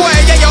made me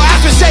quiet, yeah, your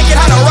ass was shaking,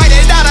 how to write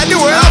it down, I knew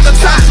it all the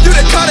time, you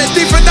the kind of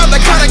thief and I'm the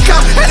kind of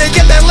cop, and they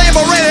get that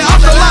Lambo rented off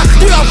the lot,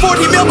 you got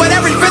 40 mil but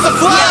every fizz a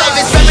fly. Yeah,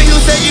 if it's something you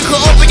said you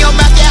could open your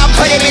mouth, yeah, I'll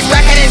put it bitch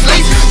back in his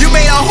lease, you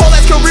made a whole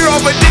ass career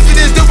over this and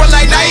this dude, but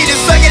like now you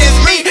just sucking his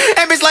meat,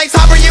 and bitch like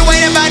Topper, you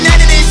ain't about none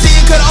of this shit,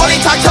 you could only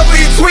talk tough for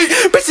your tweet,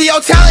 bitch see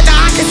your talent,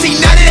 now I can see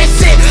none of that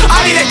shit,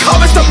 I need a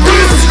comments to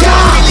breathe,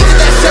 you use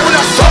that shit with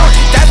a sword,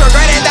 that's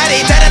regretting that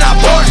he dead and I'm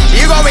bored,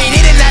 you gon' be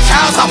needing that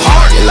child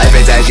support, your life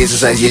is as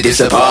Jesus as you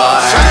disappoint,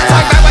 tryna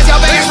talk back with your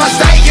biggest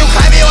mistake, you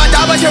claim you a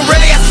dog but you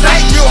really a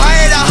snake, you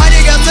hired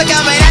 100 girls took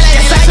out my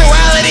your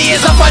sexuality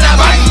is up on the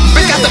right,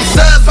 bitch got them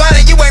subs but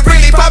you ain't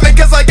really poppin'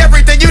 cause like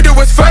everything you do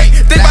is fake,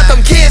 think about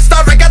them kids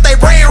starving, got they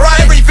brain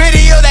right, every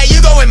video that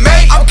you go and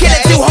make, I'm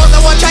killing 2 hoes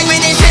on one track,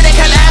 man, this shit they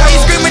collab, you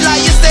screaming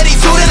like you steady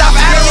suited off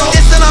Adam, you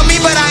dissing on me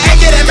but I ain't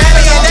getting mad,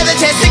 you another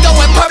chance to go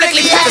and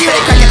publicly pack, you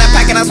steady cracking, I'm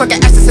packing, I'm smoking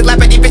asses and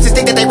laughing, these bitches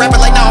think that they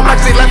rapping like now I'm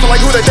actually laughing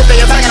like who they think they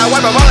attacking, I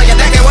wipe them all like a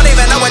deck, they won't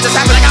even know what just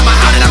happened, I got my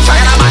out and I'm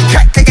trying, I'm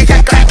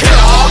crack,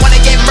 wanna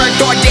get murked,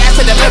 door dash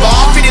to the liver,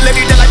 feed it, live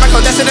you dead like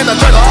Michael Jackson in the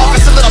thriller,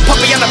 it's a little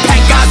puppy on the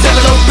pack,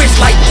 Godzilla, little bitch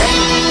like that.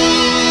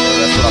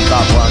 That's what I'm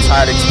talking about. I'm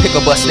tired of these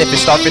pickle bus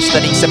sniffing, starfish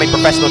studying,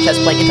 semi-professional chess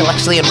playing,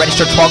 intellectually and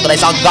registered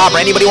troglodytes on God,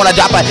 bro. Anybody wanna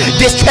drop a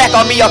diss track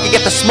on me, y'all can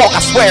get the smoke,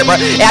 I swear, bro.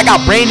 And I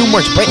got brand new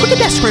merch, bro. Look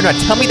at that screen right,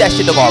 tell me that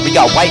shit don't go. We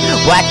got white,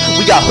 black,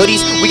 we got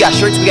hoodies, we got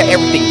shirts, we got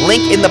everything.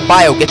 Link in the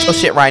bio, get your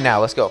shit right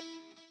now, let's go.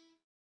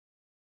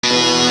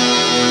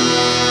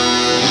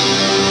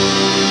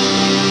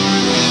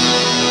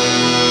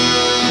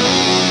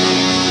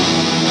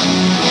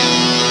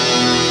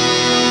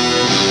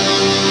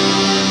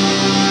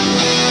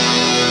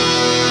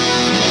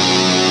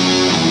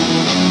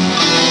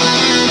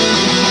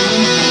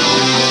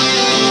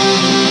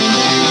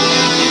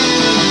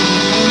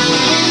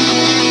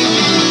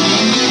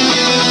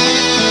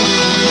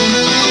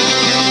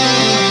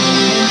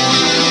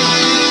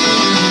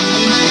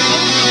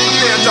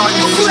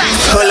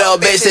 Little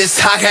bitches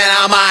talking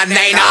on my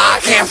name, nah, I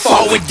can't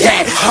fall with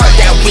that. Heard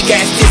that weak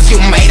ass diss you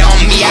made on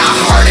me, I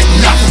heard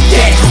enough of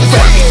that.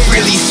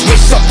 Really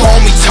switched up on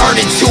me, turned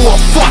into a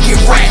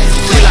fucking rat.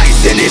 Feel like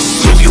in this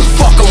suit, you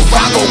fucking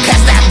rock, gon'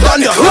 catch that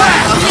thunder.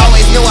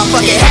 Always knew I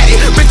fucking had it.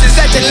 Bitches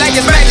acting like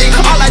it's magic.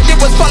 All I did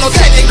was follow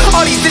tactic.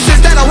 All these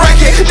dishes that I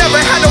racket, never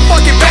had no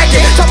fucking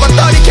backing. Top of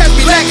 30 cats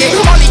be lacking.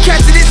 All he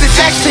catching is this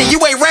action. You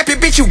ain't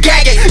rapping, bitch, you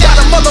gagging. Got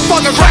a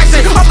motherfucking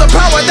fraction of the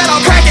power that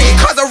I'm packing.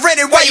 Cause I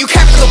read it while you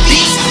capital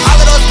beast. All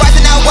of those bars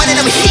are now one of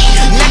them heat.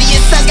 None of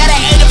your sons got an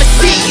A to a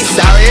C.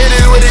 Sorry, it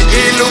is what it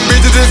is, little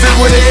bitches, this is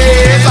what it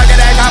is. Look at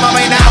that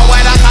comment me now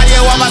when I call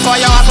you on my soil,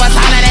 your ass was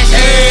all of that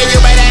shit. You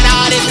better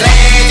know this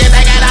glitch, you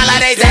taking all of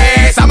these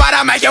days.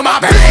 Somebody make you my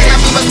bitch.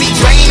 You must be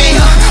dreaming,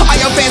 all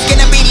your fans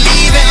gonna be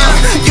leaving.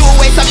 You a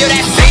waste of you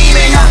that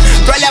seeming.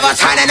 Threat level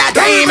turning that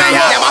demon.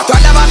 Yeah, my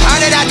threat level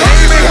turning that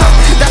demon.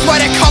 That's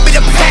why they call me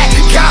the pack.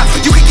 God,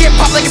 you can get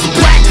popped like it's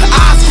black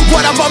eyes.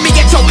 What up on me,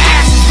 get your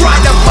ass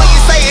right. The fuck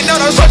you saying? No,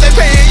 no, short they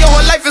paying. Your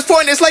whole life is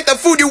pointless like the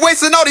food you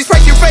wasting. All these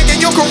fakes you faking.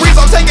 Your careers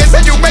I'm taking.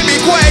 Said you made me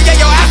quiet. Yeah,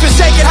 your ass was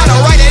shaking. How to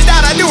write it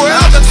down, I knew it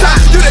all the time.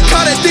 You the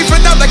cut is deep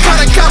enough to cut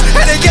a cop.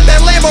 And to get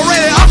that Lambo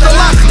rated off the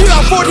line. You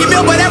got 40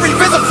 mil, but every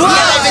fizz a fly.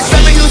 Yeah, like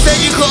Veschremy who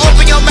said you could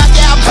open your mouth.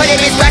 Yeah, I put it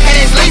bitch back in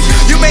his lease.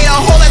 You made a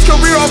whole ass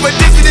career over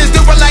this and this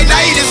dude, but like now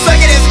you just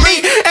sucking his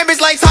meat. And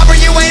bitch like Topper,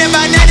 you ain't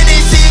about none of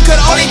this shit. You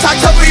could only talk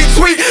tough for your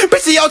tweet.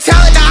 Bitch, your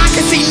talent, now I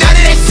can see none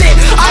of that shit.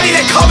 I need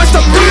to come with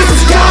some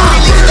music. Yeah,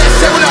 niggas that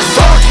shit with a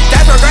sword.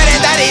 That's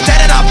regretting that he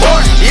dead and I'm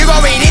bored. You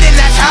gon' be needing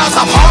that child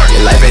support.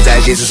 Your life is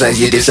as Jesus says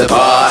you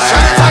disappoint.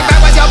 Tryna talk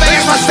back with your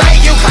biggest mistake.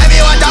 You claim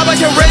you a dog, but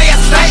you really a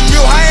snake.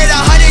 You hired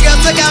 100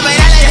 girls to come and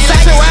your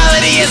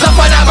sexuality is up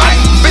on the mic.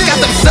 Bitch got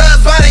them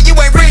subs, but you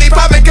ain't really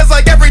poppin'. Cause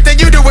like everything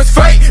you do is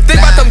fake.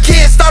 Think about them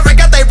kids starving,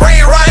 got they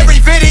brain right.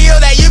 Every video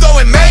that you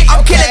go and make.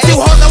 I'm killing 2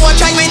 hoes on one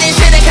track, man, this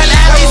shit ain't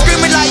collab. You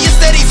screaming like you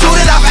steady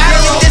suited up at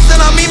you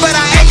dissing on me, but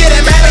I ain't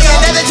getting mad.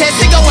 Another chance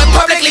to go and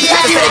publicly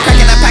pack it. They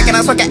cracking, I'm packing,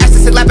 I'm smoking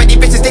asses and lapping.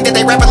 These bitches think that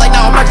they rapping like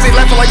now I'm actually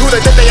laughing like who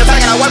they think they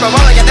attacking. I wipe them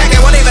all like a deck, they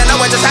won't even know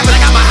what just happened. I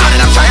got my heart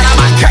and I'm trying out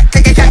my crack.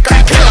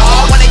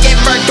 I wanna get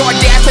murked, door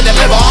dance to the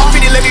liver.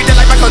 Feed it, live you dead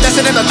like Michael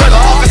Jackson in the thriller.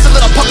 It's a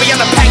little puppy on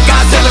the pack,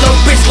 Godzilla, little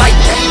bitch like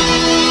that.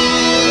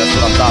 That's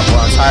what I'm talking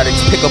about. I'm tired of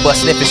this pickle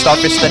bus sniffing,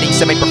 starfish studying,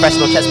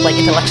 semi-professional chess playing,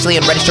 intellectually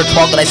and registered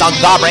troglodytes on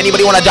God, bro.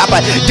 Anybody wanna drop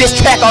a diss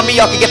track on me,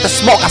 y'all can get the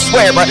smoke, I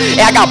swear, bro.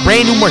 Hey, I got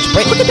brand new merch.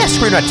 Look at that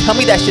screen right. Tell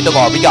me that shit,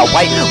 dog. We got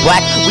white,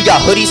 black, we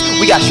got hoodies,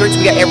 we got shirts,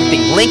 we got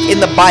everything. Link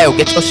in the bio.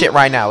 Get your shit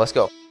right now. Let's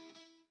go.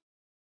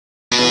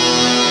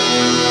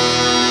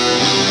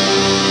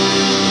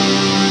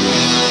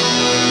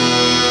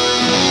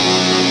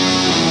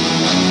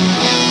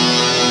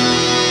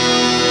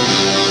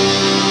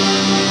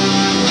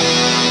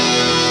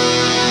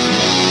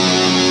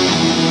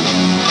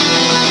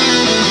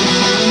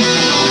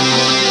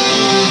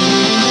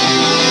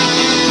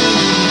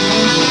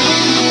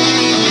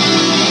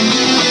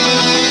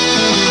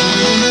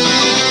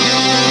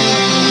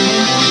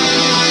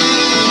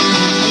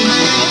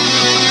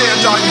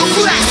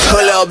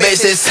 Little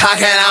bitches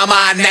talking on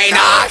my name,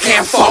 nah, I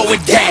can't fall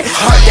with that.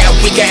 Heard that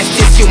weak ass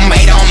diss you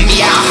made on me,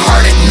 I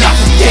heard enough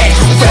of that.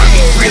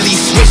 Really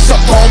switched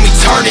up on me,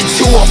 turned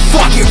into a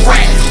fucking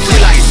rat.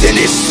 Feel like in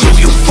this suit,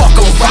 you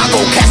fucking rock,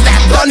 gon' catch that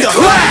thunder.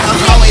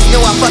 Always knew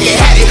I fucking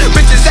had it.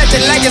 Bitches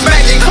acting like it's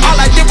magic. All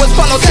I did was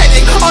follow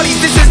tactic. All these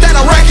dishes that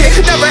I racket,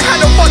 never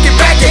had no fucking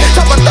backing.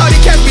 Top of 30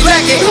 cats be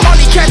lacking. All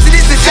he catching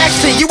is this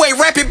action. You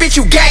ain't rapping, bitch,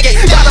 you gagging.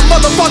 Got a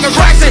motherfucking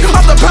fraction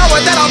of the power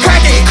that I'm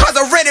packing. Cause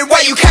I read it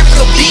while you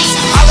capital beast.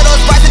 All of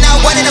those bars are now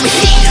one of them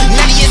heat.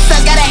 None of your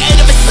sons got an A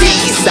to a C.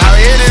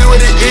 Sorry, it is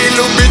what it is,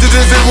 little bitches,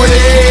 this is what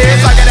it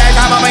is. Look at that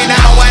comment me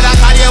now when I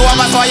call you on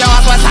my soil, your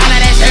ass was all of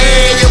that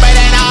shit. You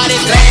better know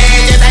this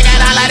glitch, you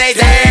taking all of these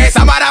days.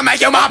 Somebody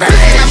make you my bitch.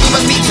 You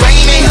must be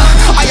dreaming,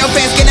 all your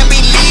fans gonna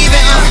be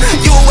leaving.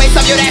 You a waste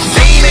of you that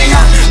seeming.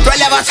 Threat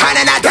level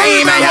turning that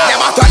demon. Yeah,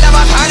 my threat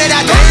level turning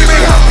that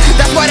demon.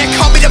 That's why they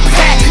call me the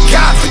pack.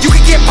 God, you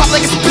can get popped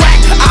like it's black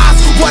eyes.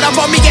 What up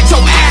on me, get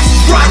your ass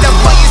right. The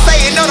fuck you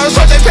saying? No, no,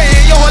 short they paying.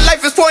 Your whole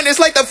life is pointless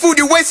like the food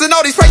you wasting.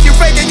 All these fakes you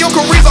faking. Your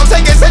careers I'm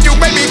taking. Said you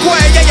made me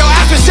quiet. Yeah, your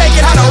ass was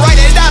shaking. How to write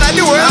it down, I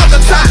knew it all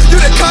the time. You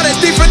the cut is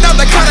deep enough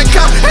to cut a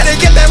cop. And to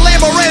get that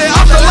Lambo rated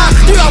off the line.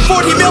 You got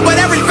 40 mil, but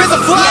every fizz a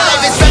fly. Yeah,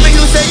 like Veschremy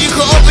who said you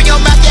could open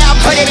your mouth. Yeah, I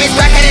put it bitch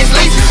back in his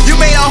lease. You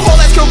made a whole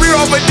ass career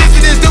over this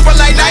and this dude, but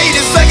like now you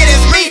just sucking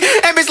his meat.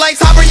 And bitch like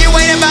Topper, you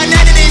ain't about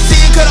none of this shit.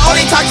 You could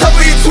only talk tough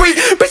for your tweet.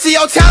 Bitch,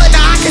 your talent,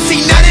 now I can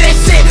see none of that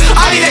shit.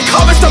 I need to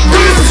come with some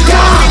music.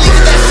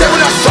 Niggas that shit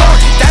with a sword.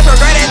 That's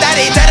regretting that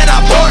he dead and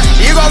I'm bored.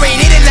 You gon' be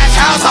needing that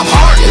child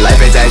support. Your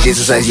life is as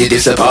Jesus says you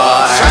disappoint.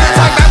 Tryna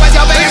talk back with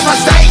your biggest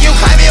mistake. You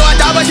claim you a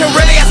dog, but you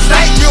really a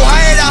snake. You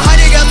hired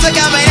 100 girls to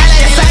come and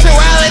your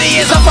sexuality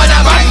is up on the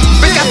mic.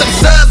 Bitch got them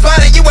subs,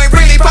 but you ain't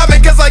really poppin'.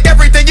 Cause like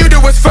everything you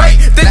do is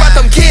fake. Think about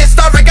them kids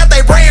starving, got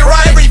they brain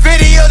right. Every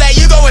video that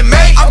you go and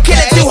make. I'm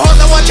killing 2 hoes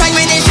on one track,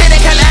 man, this shit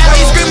ain't collab.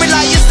 You screaming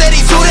like you steady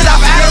suited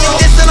up at you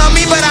dissing on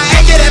me, but I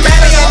ain't getting mad.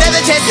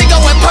 Another chance to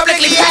go and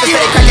publicly pack it.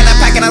 They cracking, I'm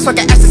packing, I'm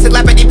smoking asses and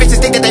lapping. These bitches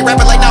think that they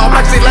rapping like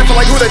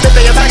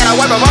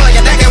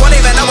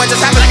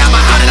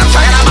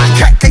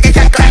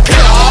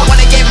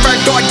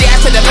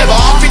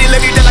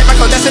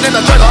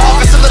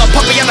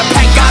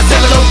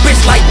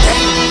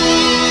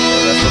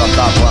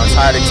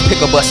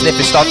pickle bus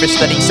sniffing, starfish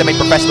studying,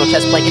 semi-professional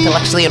chess playing,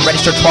 intellectually and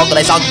registered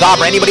troglodytes on God,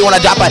 bro. Anybody wanna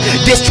drop a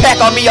diss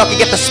track on me, y'all can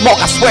get the smoke,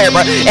 I swear,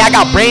 bro. And I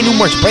got brand new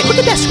merch, bro. Look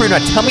at that screen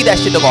right, tell me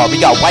that shit, dog. We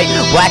got white,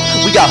 black,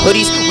 we got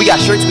hoodies, we got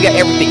shirts, we got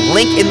everything.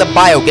 Link in the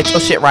bio, get your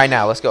shit right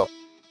now, let's go.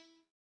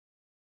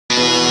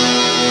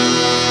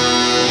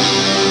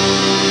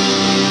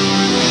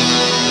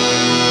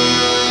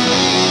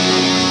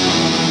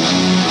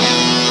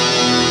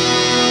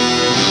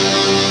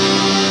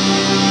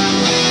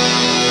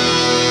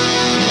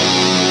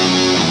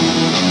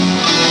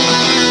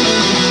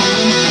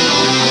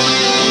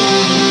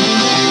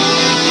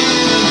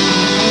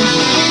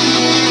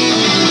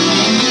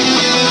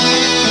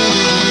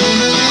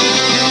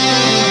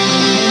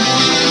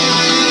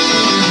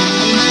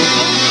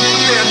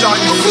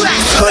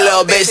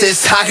 Little bitches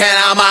talking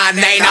on my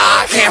name,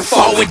 nah, I can't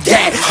fall with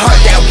that.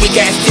 Heard that weak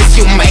ass diss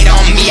you made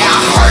on me, I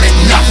heard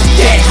enough of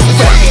that.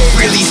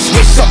 Really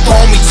switched up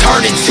on me,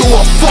 turned into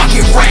a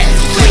fucking rat.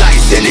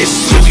 Realize in this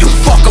suit, you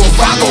fucking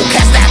Rocco,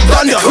 cast that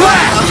thunder.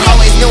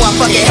 Always knew I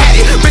fucking had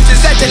it,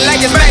 bitches acting like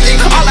it's magic.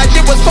 All I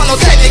did was follow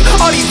tactic,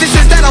 all these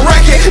dishes that I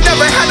racket.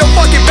 Never had no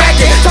fucking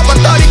backing, top of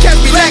 30 cats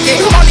be lacking.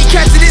 Only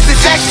cats it is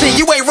action,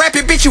 you ain't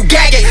rapping, bitch, you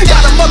gagging.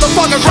 Got a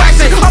motherfucking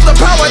fraction of the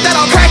power that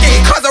I'm cracking.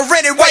 Cause I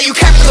read it while you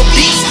capital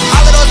beast.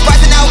 All of those bars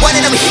are now one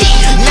of them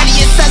heat. None of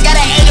your sons got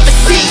an A to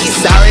C.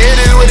 Sorry, it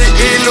is what it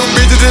is, little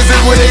bitches, this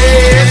is what it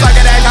is. Look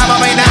at that come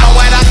on me now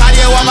when I call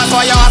you up, I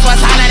saw your ass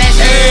was hot of that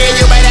shit.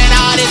 You better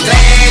know all this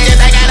things, you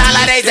taking all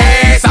of these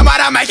days.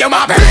 Somebody make you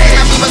my baby.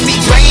 My people be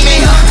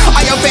dreaming,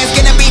 all your fans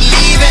gonna be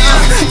leaving.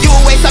 You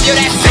a waste of you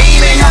that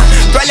seeming.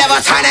 Threat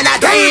level turning that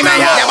demon.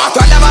 Yeah, my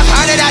threat level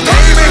turning that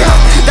demon.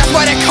 That's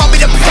why they call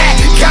me the pack.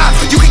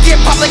 You can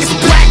get popped like it's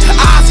black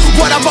eyes.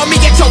 What up on me,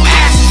 get your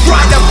ass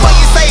right. The fuck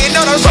you saying,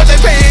 no, so they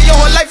paying. Your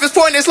whole life is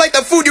pointless like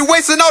the food you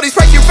wasting. All these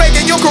fakes you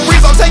faking, your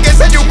careers I'm taking.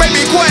 Said you made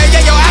me quiet,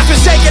 yeah, your ass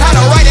been shaking. How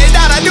to write it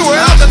down, I knew it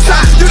all the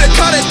time. You the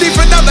kind of thief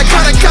and I'm the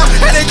kind of cop.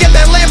 And they get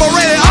that Lambo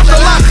rated off the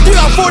line. You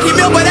got 40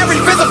 mil, but every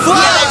fist a fly.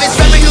 Yeah, like it's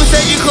something you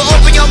said you could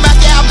open your mouth.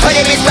 Yeah, I'll put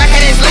it bitch back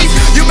at his lease.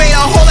 You made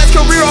a whole ass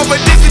career off of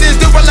this and this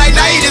dude, but like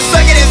now you just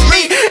sucking his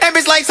meat. And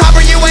bitch like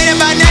Topper, you ain't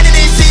about none of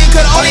this shit. You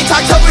could only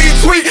talk tough for your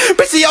tweet.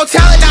 Bitch, your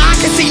talent, now I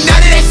can see none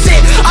of that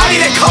shit. I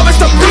need a comments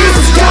to breathe.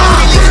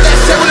 That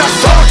shit with a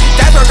sword.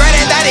 That's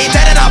regretting that he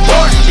dead and I'm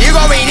bored. You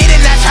gon' be needing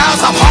that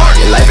child's support.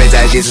 Your life is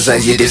as Jesus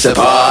as you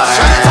disappoint.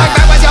 Trying to talk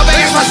back with your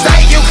biggest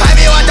mistake. You claim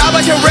you a dog,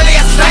 but you really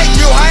a snake.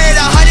 You hired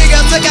 100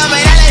 girls to come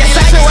in LA. Your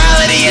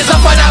sexuality is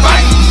up on that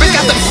bike. Bitch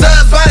got them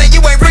subs, but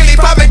you ain't really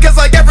poppin'. Cause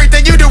like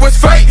everything you do is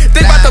fake.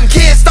 Think about them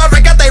kids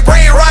starving, got their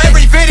brain right.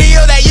 Every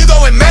video that you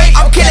go and make.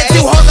 I'm killing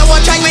 2 hoes on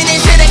one track, man,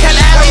 this shit ain't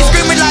collab. You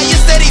screaming like you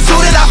steady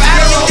suited off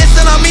arrow. You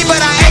dissing on me, but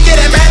I ain't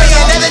getting mad.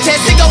 Another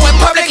chance to go and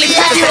publicly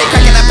pack you. They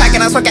cracking and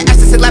packing, I'm smoking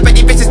asses and lapping.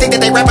 These bitches think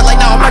that they rapping like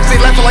now I'm actually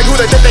laughing like who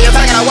they think they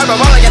attacking. I wipe them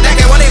all like a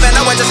decade, won't even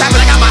know what just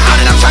happened. Like I'm out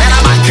and I'm trying,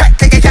 I'm a crack,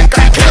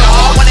 kill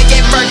all. Wanna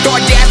get burned, door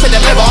dance to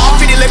the liver off.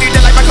 Feed it, live you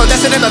dead like Michael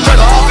Jackson in the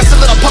thriller off. It's a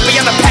little puppy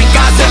on the pack,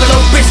 Godzilla,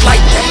 little bitch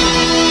like that.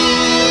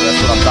 That's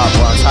what I'm talking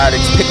about. I'm tired of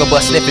these pickle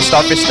bus sniffing,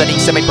 starfish studying,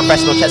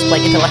 semi-professional chess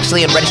playing,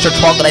 intellectually and registered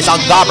troglodytes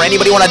on God, bro.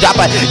 Anybody wanna drop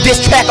a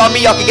diss track on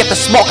me, y'all can get the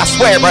smoke, I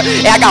swear, bro.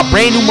 And I got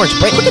brand new merch,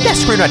 bro. Look at that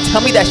screen right,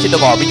 tell me that shit,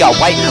 dog. We got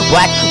white,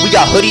 black, we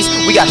got hoodies,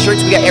 we got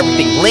shirts, we got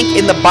everything. Link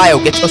in the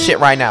bio, get your shit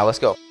right now, let's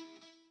go.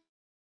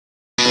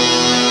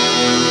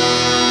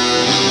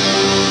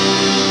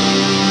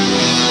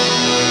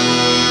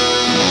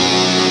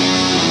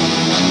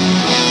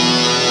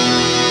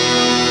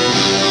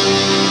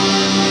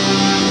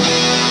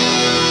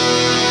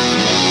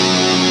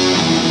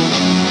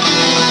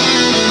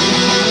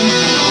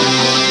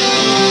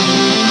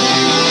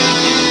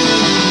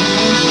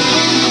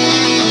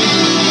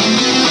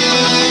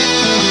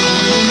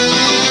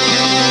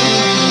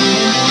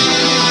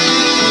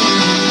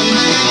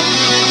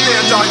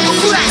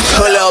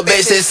 Little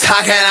bitches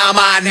talking on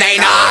my name,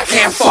 nah, I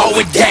can't fall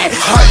with that.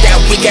 Heard that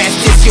weak ass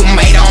diss you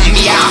made on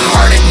me, I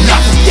heard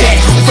enough of that.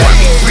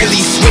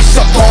 Really switched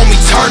up on me,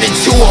 turned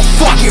into a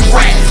fucking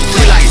rat.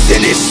 Realize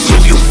in this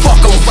suit, you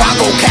fucking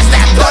Rocco, cast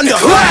that thunder.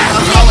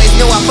 Always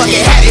knew I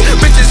fucking had it,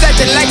 bitches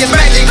acting like it's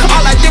magic.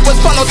 All I did was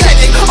follow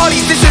tactic, all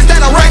these dishes that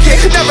I racket.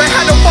 Never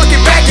had no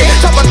fucking backing,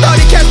 top of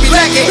 30 cats be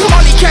lacking.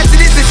 Only cats it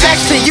is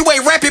action, you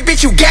ain't rapping,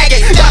 bitch, you gagging.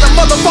 Got a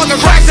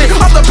motherfucking fraction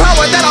of the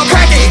power that I'm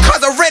cracking.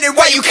 Cause I read it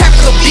while you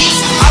capital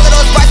beast. All of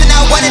those bars are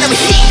now one of them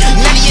heat.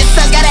 None of your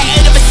sons got an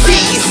A to C.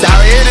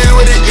 Sorry, it is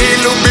what it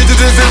is, little bitches,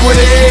 this is what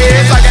it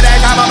is. Look at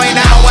that come on me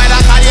now when I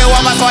call you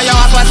up, I saw your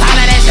ass was hot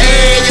of that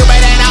shit. You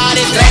better know all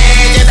this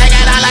things, you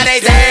taking all of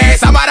these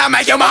days. Somebody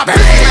make you my baby.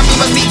 My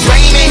people be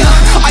dreaming,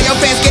 all your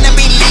fans gonna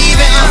be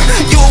leaving.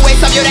 You a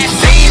waste of you that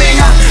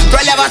seeming.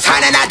 Threat level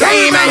turning that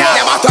demon.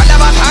 Yeah, my threat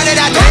level turning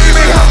that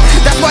demon.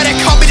 That's why they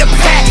call me the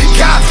pack.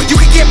 You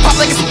can get popped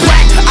like it's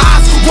black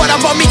eyes. What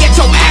up on me, get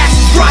your ass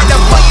right. The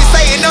fuck you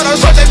saying, no,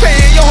 so they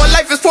paying. Your whole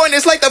life is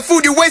pointless like the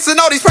food you wasting.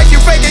 All these fakes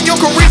you faking, your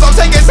careers I'm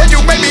taking. Said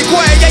you made me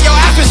quiet, yeah, your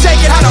ass been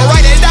shaking. How to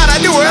write it down,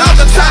 I knew it all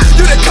the time.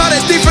 You the kind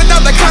of thief and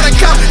I'm the kind of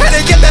cop. And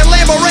they get that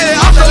Lambo rated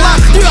off the line.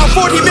 You got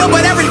 40 mil,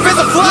 but every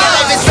fist a fly. Yeah,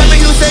 like it's something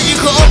you said you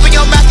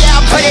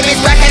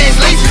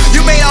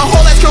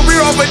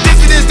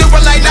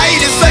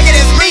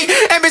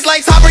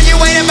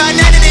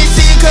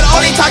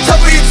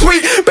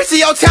Bitch,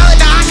 your talent,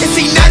 now I can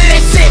see none of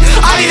that shit.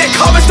 I need to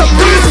come with some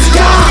bruises.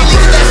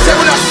 Use that shit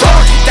with a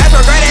sword. That's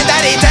regretting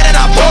that he dead and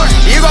I'm bored.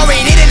 You gon'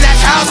 be needing that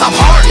child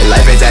support. Your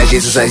life is as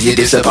Jesus as you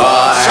disappoint.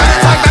 Tryna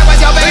talk back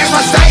with your biggest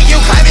mistake. You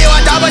claim you a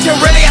dog, but you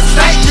really a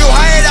snake. You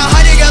hired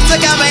 100 girls to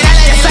come in.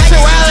 Your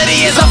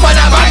sexuality is up on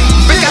the mic.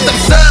 Bitch got them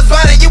subs,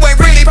 but you ain't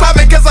really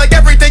poppin'. Cause like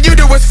everything you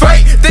do is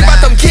fake. Think about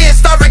them kids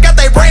starving, got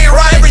their brain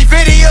rot. Every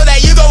video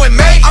that you go and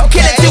make. I'm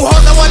killing 2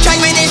 hoes on one track,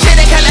 man, this shit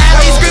they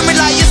collab. You screaming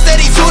like you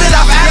steady suited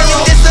off Adam. You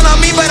dissing on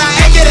me, but I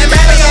ain't getting mad.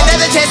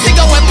 Another chance to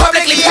go and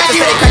publicly pack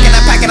you. They cracking,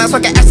 I'm packing, I'm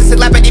smoking asses and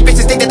lapping. These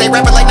bitches think that they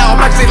rapping like now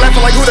I'm actually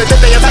laughing like who they think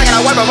they attacking.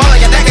 I wipe them all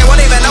like a deck. They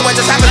won't even know what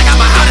just happened. I got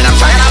my out and I'm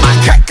trying on my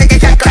crack.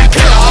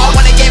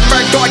 Wanna get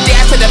murked, door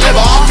dance to the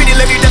liver. Feed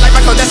live you dead like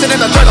Michael Jackson in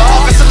the thriller.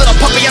 It's a little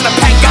puppy on the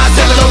pack,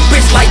 Godzilla, little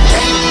bitch like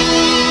that.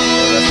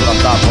 That's what I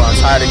thought, bro. I'm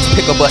tired of these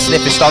pickle bus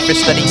sniffing,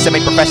 starfish studying,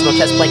 semi-professional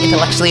chess playing,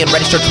 intellectually and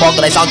registered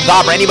troglodytes on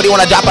God, bro. Anybody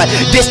wanna drop a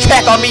diss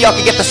track on me, y'all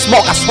can get the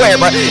smoke, I swear,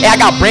 bro. And I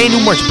got brand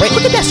new merch, bro.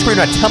 Look at that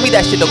screen right. Tell me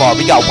that shit don't go.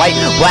 We got white,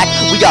 black,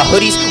 we got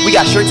hoodies, we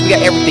got shirts, we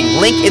got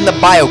everything. Link in the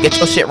bio. Get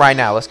your shit right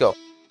now. Let's go.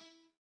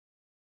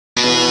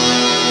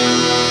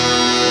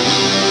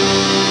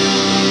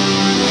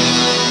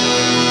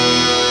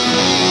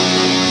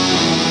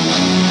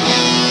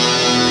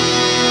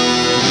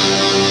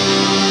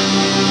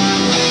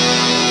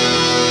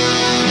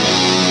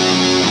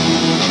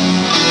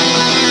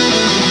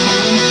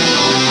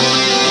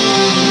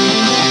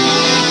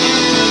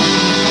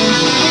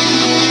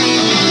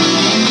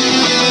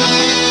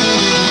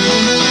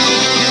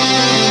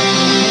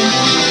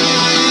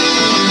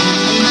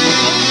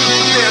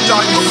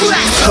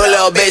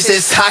 Little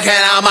bitches talking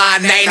on my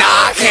name,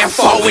 nah, I can't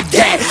fall with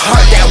that.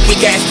 Heard that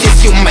weak ass diss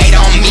you made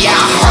on me, I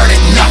heard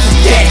enough of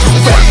that.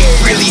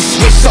 Really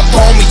switched up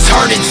on me,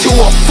 turned into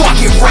a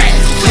fucking rat.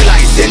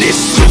 Realize in this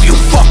suit, you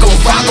fucking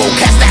Rocco,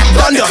 catch that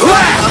thunder.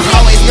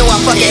 Always knew I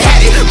fucking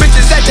had it,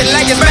 bitches acting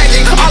like it's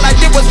magic. All I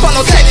did was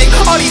follow tactic,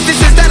 all these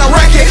dishes that I'm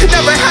racking.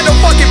 Never had no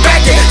fucking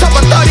backing, top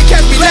of 30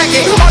 cats be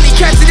lacking. All these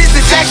cats it is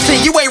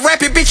action, you ain't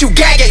rapping, bitch, you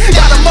gagging.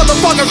 Got a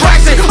motherfucking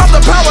fraction, I'm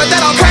the power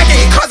that I'm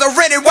cracking. Cause I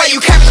read it where you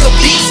capital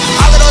beast.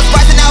 All of those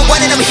bars and not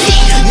one of them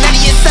heat. None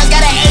of your sons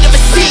got an 8 of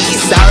a C.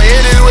 Sorry,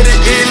 it is what it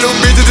is, little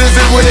bitches, this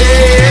is what it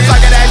is. Talk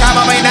at that time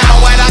of me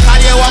now, when I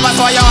call you up, I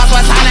saw your ass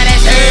was all of that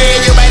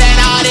shit. You better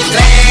know all this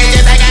glitch,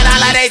 just taking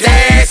all of these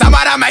hits.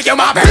 Somebody make you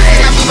my bitch.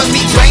 You must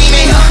be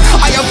dreaming,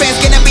 all your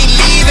fans gonna be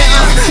leaving.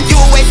 You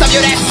a waste of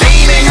you that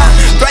seeming.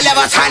 Threat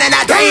level turning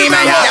that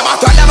demon. Yeah, my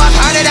threat level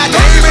turning that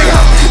demon.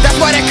 That's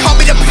why they call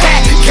me the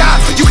pack. Yeah,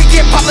 you can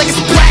get popped like it's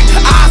black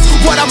eyes.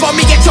 What up on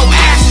me, get your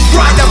ass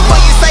right. The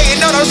fuck you saying,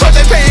 no, no, short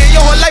they paying.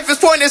 Your whole life is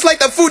pointless like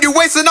the food you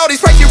wasting. All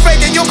these fakes you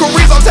faking, your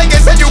careers I'm taking.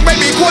 Said you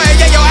made me quiet,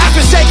 yeah, your ass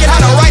was shaking.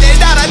 How to write it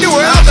down, I knew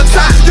it all the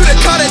time. You the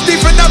kind of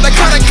thief and I'm the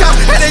kind of cop.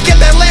 Had to get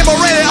that Lambo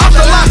rented off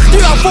the lot. You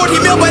got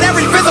 40 mil, but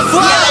every fizz a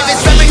fly. Your life is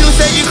something you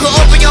said you could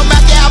open your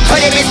mouth. Yeah, I put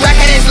it, bitch, back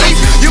at his lease.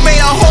 You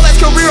made a whole ass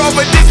career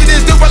over this and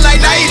this dude, but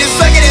like now you just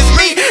sucking his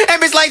meat.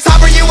 And bitch like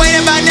Topper, you ain't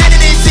about none of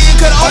this shit. You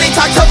could only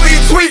talk tough for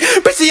your tweet.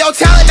 Bitch, your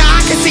talent, now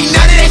I can see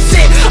none of that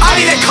shit. I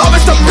need to come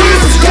with some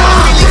bruises.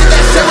 Use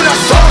that shit with a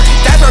sword.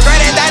 That's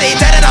regretting that he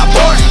dead and I'm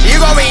bored. You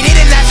gon' be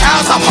needing that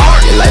child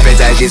support. Your life is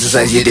as Jesus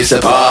as you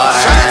disappoint.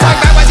 Tryna talk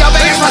back with your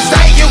biggest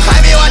mistake. You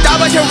claim you a dog,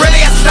 but you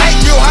really a snake.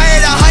 You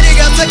hired 100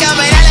 girls to come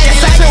in. Your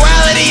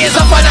sexuality is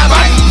up on the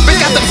mic. Bitch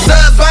got them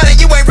subs, but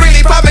you ain't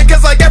really poppin'.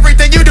 Cause like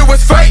everything you do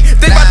is fake.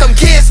 Think about them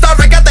kids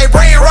starving, got their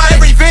brain rot.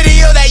 Every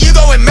video that you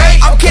go and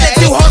make. I'm killing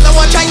 2 hoes on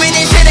one track, man,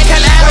 this shit they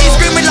collab. You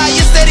screaming like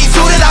you steady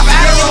suited off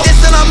Adam. You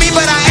dissing on me,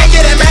 but I ain't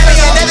getting mad.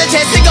 Another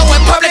chance to go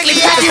and publicly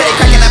pack you. They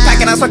cracking, I'm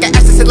packing, I'm smoking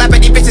asses and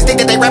lapping. These bitches think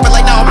that they rapping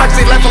like now I'm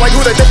actually laughing like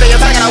who they think they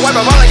attacking. I wipe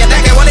them all like a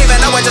deck. They won't even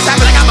know what just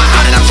happened. I got my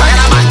out and I'm trying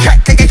on my crack.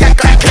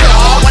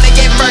 Wanna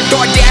get murked,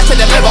 door dance to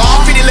the liver.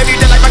 Feed live you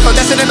dead like Michael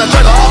Jackson in the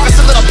thriller. It's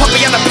a little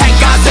puppy on the pack,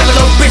 Godzilla,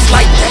 little bitch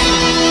like that.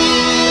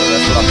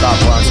 That's what I thought,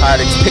 bro. I'm tired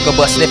of these pickle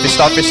bus sniffing,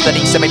 starfish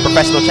studying,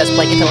 semi-professional chess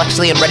playing,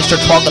 intellectually and registered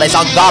troglodytes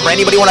on God, bro.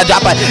 Anybody wanna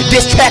drop a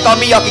diss track on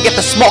me, y'all can get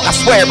the smoke, I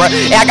swear, bro.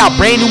 And I got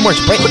brand new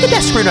merch, bro. Look at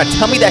that screen right.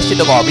 Tell me that shit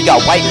don't go. We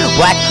got white,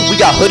 black, we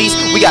got hoodies,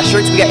 we got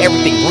shirts, we got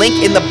everything.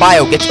 Link in the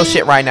bio. Get your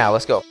shit right now.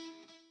 Let's go.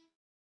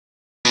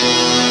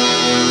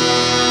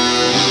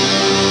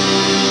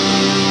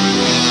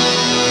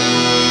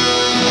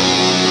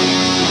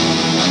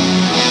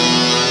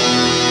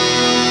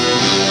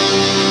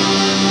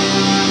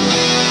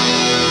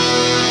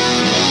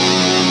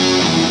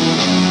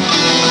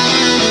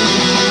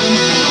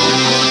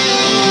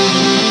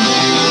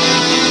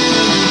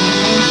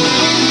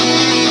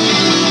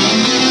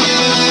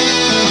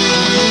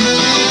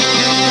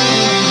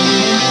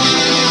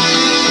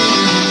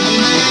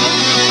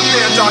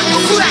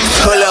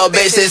 Little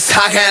bitches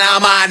talking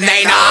on my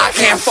name, nah, I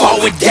can't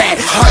fall with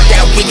that. Heard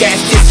that weak ass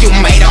diss you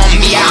made on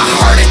me, I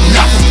heard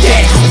enough of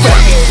that.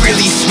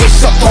 Really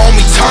switched up on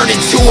me, turned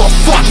into a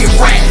fucking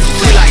rat.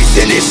 Realize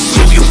in this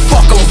suit, you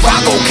fucking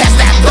Rocco, catch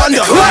that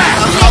thunder.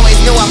 Always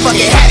knew I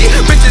fucking had it.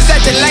 Bitches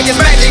acting like it's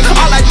magic.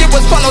 All I did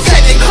was follow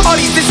tactic. All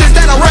these dishes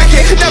that I'm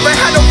racking, never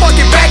had no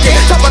fucking backing.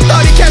 Top of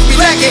 30 cats be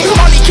lacking.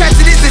 All these cats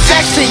it is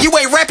action. You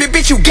ain't rapping,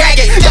 bitch, you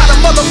gagging. Got a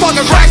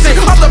motherfucking fraction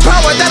of the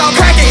power that I'm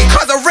packing.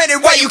 Cause I'm ready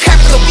while you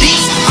capital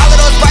beast. All of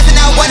those bars are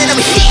now one of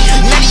them heat.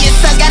 None of your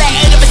sons got an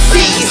A to a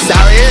C.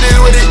 Sorry, it is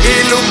what it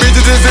is, little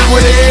bitches, this is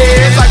what it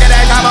is. Look at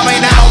that time of me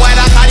now when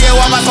I call you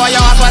over for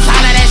yours. What's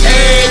all of that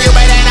shit? You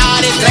better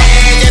know this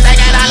place. You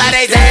taking all of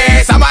these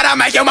days. Somebody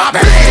make you my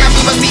bitch.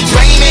 You must be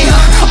dreaming.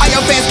 All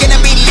your fans gonna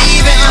be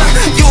leaving.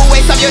 You a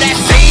waste of you that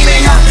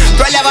seeming.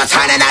 Threat level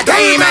turning that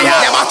demon.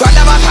 Never threat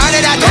level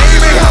turning that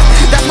demon.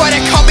 That's why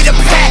they call me the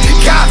pack.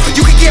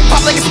 You can get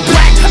public as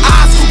black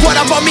eyes. What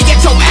up on me, get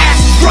your ass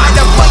right.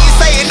 The fuck you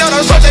saying? No,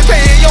 no, so they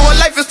paying. Your whole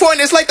life is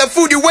pointless like the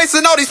food you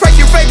wasting. All these fakes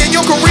you faking.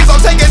 Your careers I'm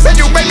taking. Said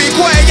you made me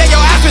quiet. Yeah,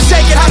 your ass been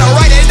shaking. How to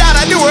write it down,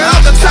 I knew it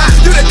off the top.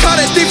 You the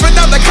cut it deep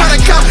enough to cut a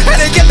cop. And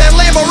then get that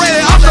Lambo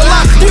rated off the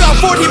lot. You got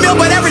 40 mil,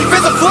 but every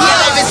fist a fly.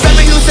 Yeah, like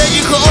somebody who said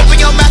you could open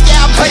your mouth.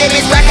 Yeah, I'll put it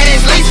bitch back in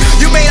his lease.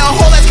 You made a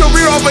whole ass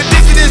career over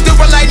this and this dude,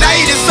 but like now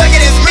you just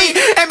sucking his meat.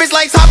 And bitch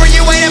like Topper,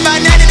 you ain't about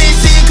none of this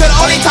shit. You could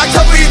only talk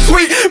tough for your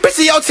tweet.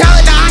 Bitch, your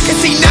talent, now I can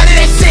see none of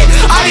that shit.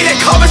 I need a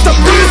comments to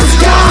breathe.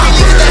 Yeah,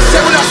 you get that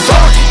shit with a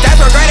sword. That's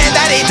regretting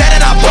that he dead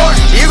and I'm bored.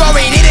 You gon'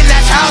 be needing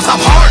that child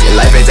support. Your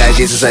life is as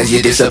Jesus as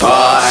you disappoint.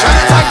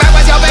 Tryna talk back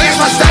was your biggest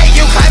mistake.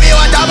 You claim you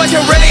a dog, but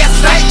you really a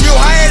snake. You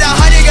hired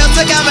 100 girls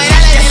to come and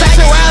your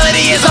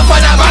sexuality is up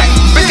on the mic.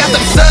 Bitch got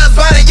them subs,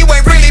 but you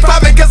ain't really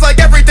poppin'. Cause like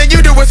everything you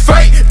do is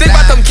fake. Think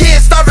about them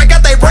kids starving,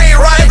 got their brain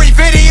right. Every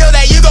video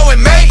that you go and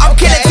make. I'm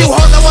killing 2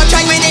 hoes on one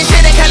track, man, this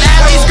shit and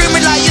collab. You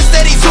screaming like you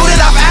steady suited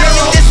up at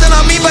you dissing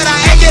on me, but I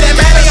ain't getting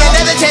mad at you.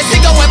 Another chance to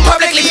go and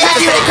publicly pack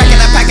you. They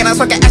cracking, I'm packing, I'm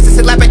smoking asses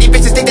and lapping. These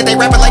bitches think that they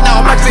rapping like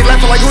no, I'm actually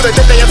laughing like who they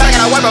think they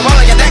attacking. I wipe them all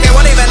like a deck, they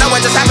won't even know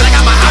what just happened. I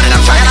got my heart and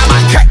I'm trying on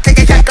my crack,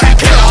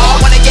 kill all.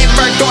 Wanna get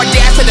murked or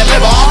dance to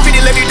deliver all. Feed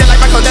it, live you dead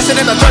like Michael Jackson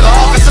in the thriller.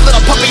 It's a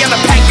little puppy on the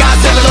pack,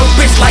 Godzilla, little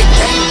bitch like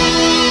that.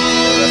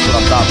 That's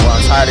what I'm talking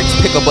about. I'm tired of just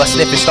pickle bus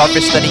sniffing,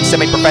 starfish studying,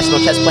 semi-professional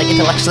chess playing,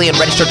 intellectually and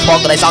registered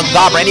troglodytes on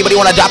God, bro. Anybody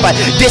wanna drop a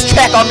diss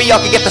track on me, y'all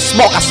can get the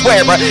smoke, I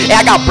swear, bro. And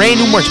I got brand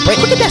new merch.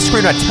 Look at that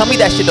screen right. Tell me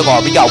that shit tomorrow.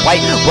 We got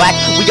white, black,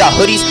 we got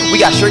hoodies, we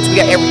got shirts, we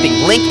got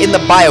everything. Link in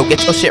the bio.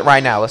 Get your shit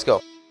right now. Let's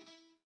go.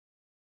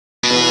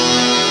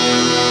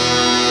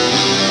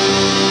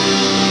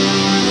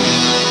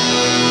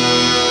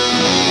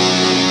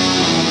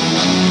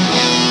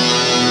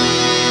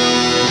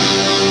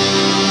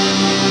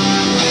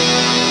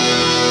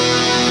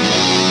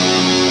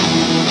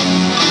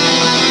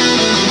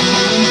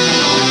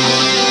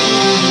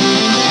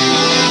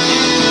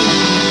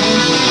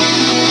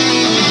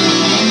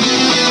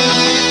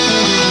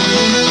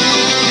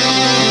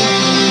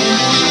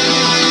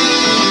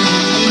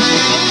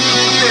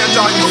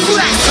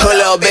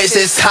 Little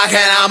bitches talking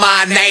on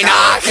my name,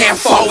 nah, I can't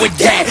fall with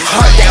that.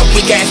 Heard that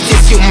weak ass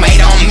diss you made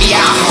on me,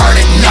 I heard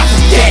enough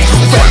of that.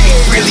 Remy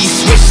really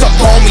switched up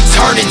on me,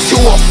 turned into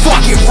a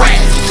fucking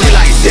rat.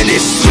 Realize in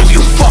this suit,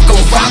 you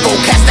fucking Vago,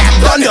 catch that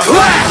thunder.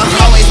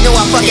 Always knew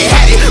I fucking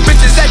had it.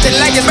 Bitches acting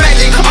like it's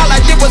magic. All I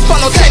did was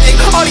follow tactic.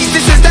 All these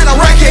dishes that I'm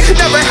racking,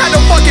 never had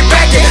no fucking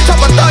backing.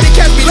 Top of 30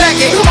 cats be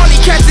lacking. All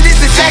these cats it is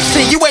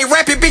action. You ain't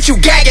rapping, bitch, you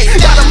gagging.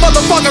 Got a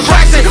motherfucking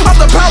fraction of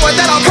the power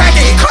that I'm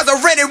packing. Cause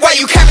I'm ready while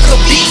you capital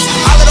beast.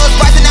 All of those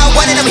bars are now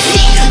one of them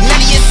heat.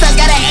 None of your sons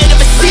got an A to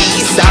a C.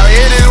 Sorry,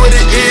 it is what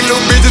it is,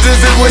 little bitches,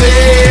 this is what it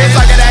is.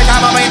 Look at that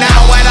time of me now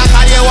when I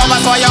call you over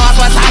for yours.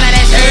 What's all of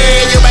that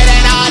shit? You better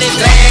know this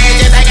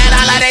place. You taking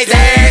all of these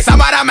days.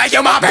 Somebody make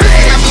you my bitch.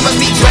 You must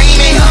be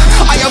dreaming.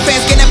 All your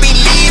fans gonna be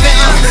leaving.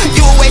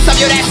 You a waste of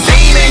you that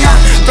seeming.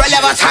 Threat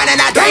level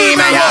turning that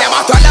demon.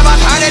 Never threat level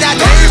turning that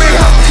demon.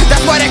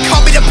 That's why they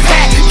call me the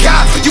pack.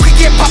 You can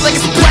get public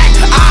as black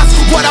eyes.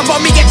 What up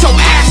on me, get your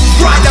ass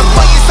right. The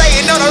fuck you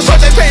saying? No, no, so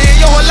they paying.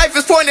 Your whole life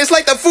is pointless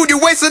like the food you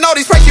wasting. All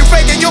these fakes you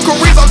faking. Your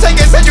careers I'm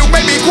taking. Said you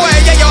made me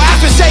quiet. Yeah, your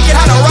ass been shaking.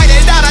 How to write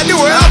it down, I knew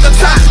it off the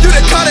top. You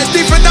the cut it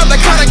deep enough to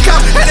cut a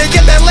cop. And then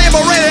get that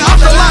Lambo rated off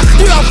the lot.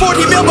 You got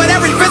 40 mil, but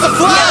every fist a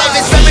fly. Yeah, like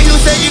it's somebody who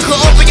said you could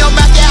open your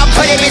mouth. Yeah, I'll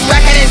put it bitch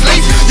back in his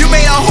lease. You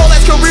made a whole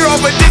ass career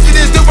over this and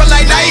this dude, but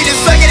like now you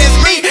just sucking his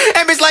meat.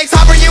 And bitch like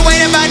Topper, you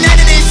ain't about none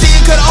of this shit.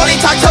 You could only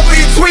talk tough for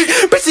your tweet.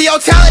 Bitch, your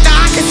talent, now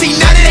I can see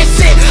none of that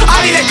shit.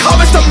 I need a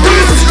comments to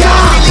breathe. Yeah,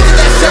 you get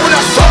that shit with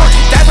a sword.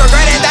 That's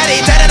regretting that he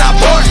dead and I'm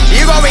bored.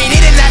 You gon' be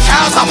needing that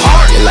child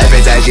support. Your life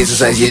is as Jesus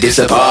as you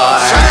disappoint.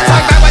 Tryna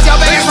talk back was your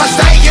biggest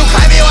mistake. You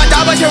claim you a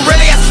dog, but you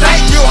really a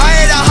snake. You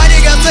hired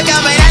 100 girls to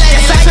come and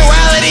your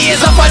sexuality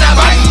is up on the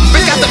mic.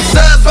 Bitch got them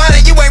subs, but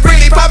you ain't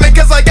really poppin'.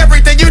 Cause like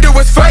everything you do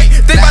is fake.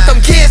 Think about them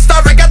kids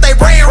starving, got their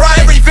brain right.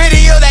 Every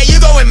video that you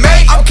go and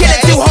make. I'm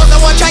killing 2 hoes on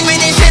one track, man,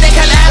 this shit and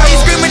collab. You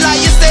screaming like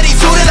you steady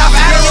suited up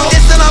at you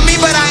dissing on me,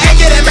 but I ain't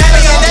getting mad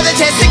at you. Another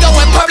chance to go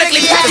and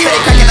publicly pack you.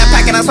 They cracking, I'm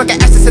packing, I'm smoking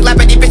asses and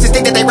lapping. These bitches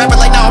think that they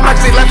rapping like no, I'm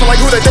actually laughing like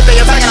who they think they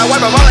attacking. I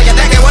wipe them all like a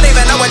deck, they won't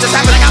even know what just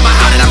happened. I got my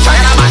heart and I'm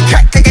trying on my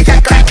crack,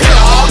 kill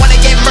all. Wanna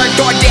get murked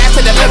or dance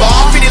to deliver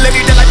all. Feed it, live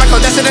you dead like Michael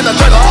Jackson in the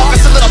thriller.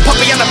 It's a little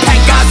puppy on the pack,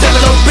 Godzilla,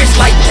 little bitch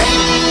like that.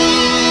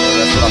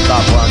 That's what I'm talking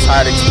stop, bro. I'm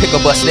tired of these pickle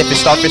bus sniffing,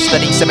 starfish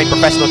studying,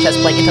 semi-professional chess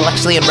playing,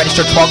 intellectually and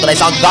registered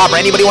troglodytes on God, bro.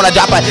 Anybody wanna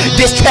drop a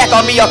diss track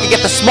on me, y'all can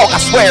get the smoke, I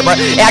swear, bro.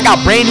 Hey, I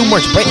got brand new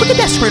merch, bro. Look at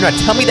that screen right.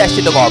 Tell me that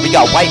shit, dog. We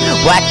got white,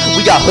 black,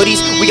 we got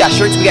hoodies, we got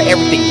shirts, we got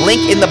everything.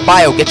 Link in the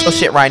bio. Get your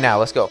shit right now.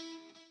 Let's go.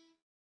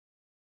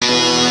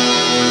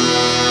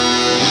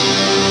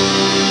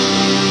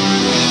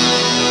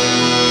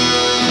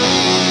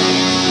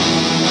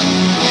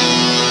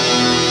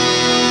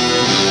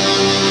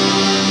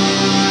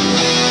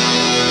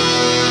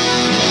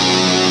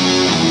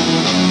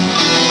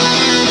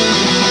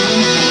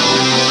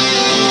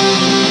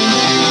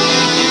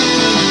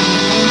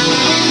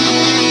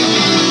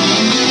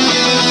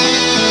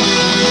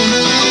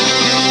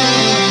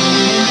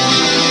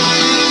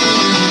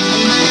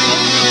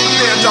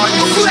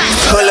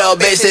 Little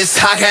bitches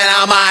talking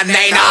on my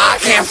name, nah, I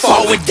can't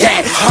fall with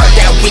that. Heard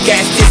that weak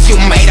ass diss you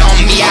made on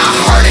me, I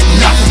heard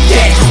enough of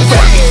that.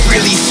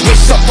 Really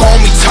switched up on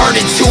me, turned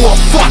into a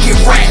fucking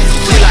rat.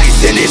 Realize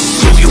in this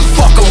suit, you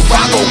fucking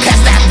rock, gon'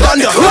 catch that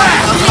thunder.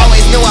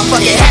 Always knew I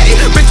fucking had it,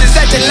 bitches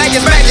acting like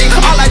it's magic.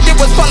 All I did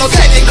was follow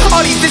tactic,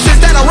 all these dishes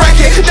that I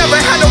racket. Never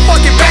had no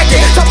fucking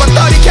backing, top of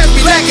 30 cats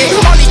be lacking.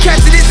 Only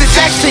catch it is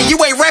action, you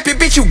ain't rapping,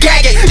 bitch, you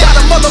gagging. Got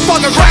a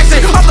motherfucking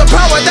fraction of the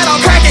power that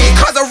I'm cracking.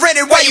 Cause I read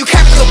it while you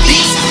capital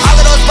beast. All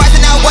of those bars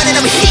are now one of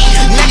them heat.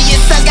 None of your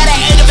sons got an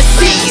A of a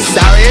C.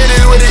 Sorry, it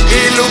is what it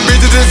is, little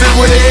bitches, this is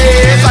what it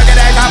is. Look at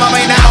that come on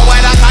me now when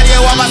I call you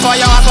up, I saw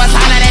your ass was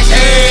all of that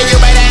shit. You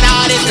better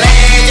know this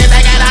glitch, you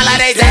taking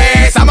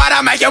holidays, somebody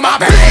make you my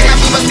bitch. Now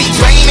you must be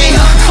dreaming,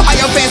 all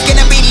your fans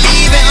gonna be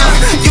leaving.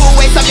 You a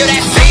waste of you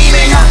that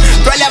seeming.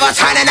 Threat level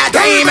turning that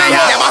demon.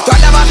 Yeah, my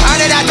threat level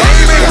turning that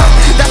demon.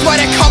 That's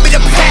why they call me the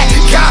pack.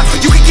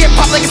 You can get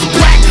popped like it's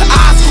black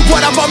eyes.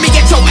 What up on me,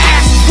 get your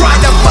ass right.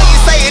 The fuck you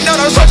saying? No,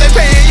 so they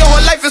paying. Your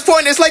whole life is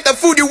pointless like the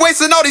food you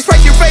wasting. All these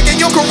price you faking.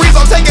 Your careers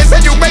I'm taking.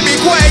 Said you made me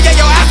quiet. Yeah,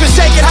 your ass been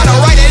shaking. How to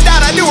write it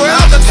down, I knew it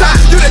all the time.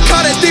 You the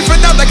cut it deep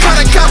enough to cut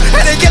a cop.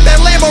 And then get that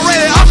Lambo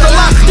rated off the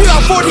line. You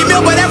got 40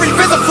 mil, but every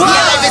fizz a fly.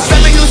 Yeah, like this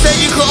family who said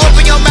you could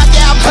open your mouth.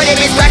 Yeah, I put it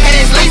bitch back at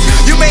his lease.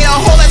 You made a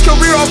whole ass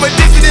career off of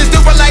this and this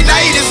dude, but like now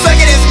you just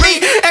sucking his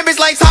meat. And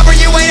bitch like Topper,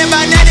 you ain't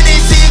about none of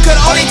this shit. You could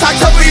only talk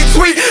tough for your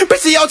tweet.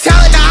 Bitch, your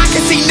talent, now I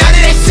can see none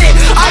of that shit.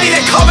 I need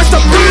a comments to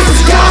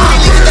music.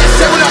 You get that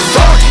shit with a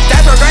sword.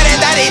 That's regretting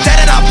that he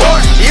dead and I'm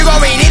bored. You gon'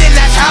 be needing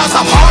that child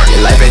support.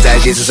 Your life is as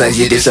Jesus as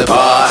you disappoint.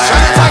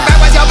 Trying to talk back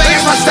with your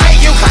biggest mistake.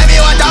 You claim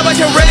you a dog, but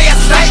you really a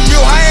snake.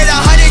 You hired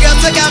 100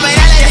 girls to come in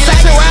LA. Your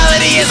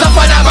sexuality is up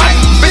on the mic.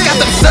 Bitch got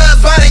them subs,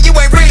 but you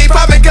ain't really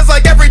poppin'. Cause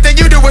like everything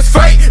you do is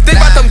fake. Think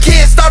about them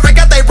kids starving,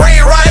 got they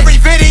brain right. Every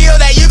video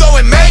that you go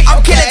and make.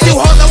 I'm killing 2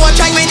 hoes on one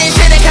track, man, this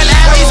shit ain't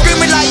collab. You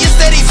screaming like you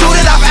steady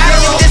suited off out.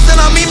 You dissing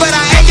on me, but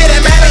I ain't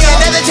getting mad.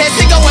 Another chance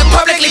to go and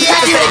publicly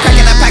hack you. They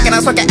cracking up, packing,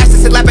 I'm smoking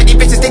asses and laughing. These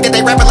bitches think that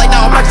they rapping like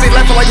now I'm actually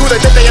laughing like who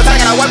they think they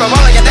attacking. I wipe them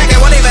all like a deck. They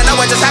won't even know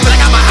what just happened.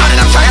 Like I'm out and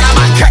I'm trying on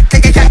my crack.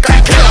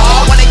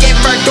 I wanna get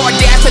murked or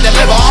dance to the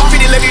liver. All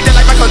feeding live you dead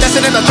like Michael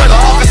Jackson in the thriller.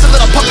 It's a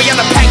little puppy on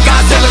the pack,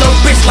 Godzilla, little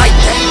bitch like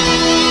that.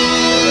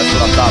 That's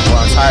what I thought, bro.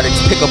 I'm tired of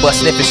these pickle bus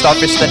sniffing,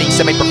 starfish studying,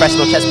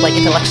 semi-professional chess playing,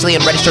 intellectually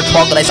and registered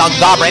troglodytes on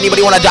God, bro.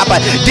 Anybody wanna drop a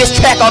diss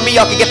track on me,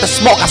 y'all can get the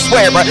smoke, I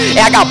swear, bro.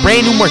 Hey, I got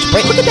brand new merch, bro.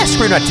 Look at that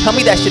screen right. Tell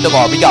me that shit,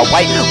 dog. We got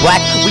white,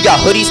 black, we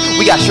got hoodies,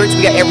 we got shirts,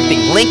 we got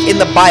everything. Link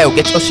in the bio.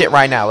 Get your shit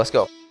right now. Let's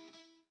go.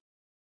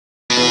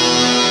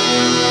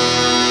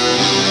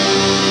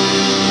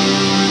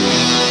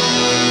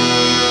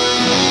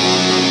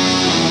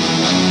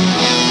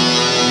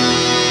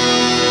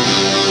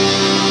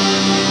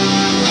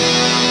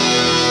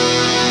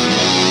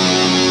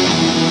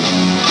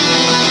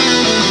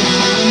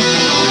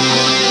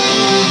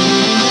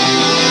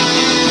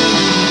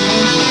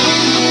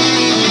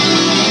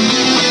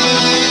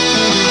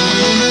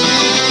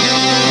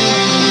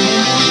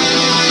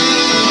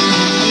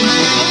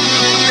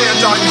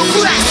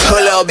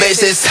 Little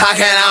bitches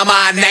talking on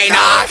my name,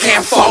 nah, I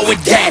can't fall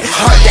with that.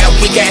 Heard that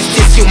weak ass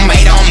diss you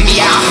made on me,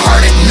 I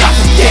heard enough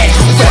of that.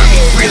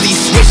 Really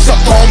switched up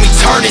on me,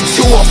 turned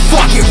into a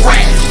fucking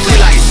rat.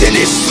 Realize in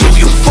this suit,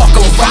 you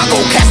fucking rock,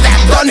 gon' catch that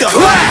thunder.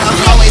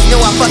 Always knew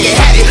I fucking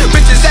had it,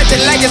 bitches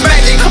acting like it's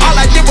magic. All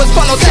I did was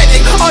follow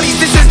tactic, all these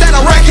dishes that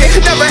I racket.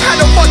 Never had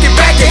no fucking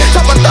backing,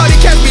 top of 30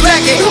 cats be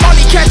lacking.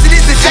 Only catch it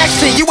is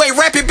action, you ain't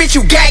rapping, bitch,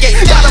 you gagging.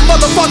 Got a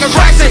motherfucking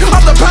fraction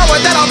of the power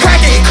that I'm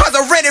cracking. Cause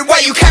I read it while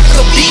you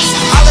capital beast.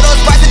 All of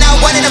those bars are now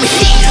one of them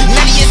heat.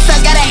 None of your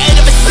sons got an A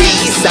of a C.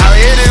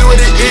 Sorry, it is what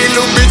it is,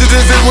 little bitches,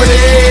 this is what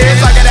it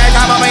is. Look at that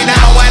come on me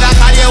now when I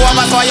call you up,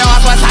 I saw your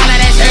ass was all of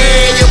that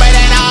shit. You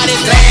better know this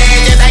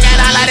glitch, you taking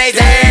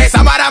holidays,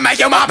 somebody make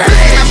you my bitch.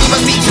 Now you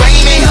must be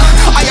dreaming,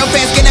 all your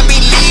fans gonna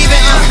be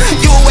leaving.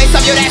 You a waste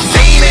of you that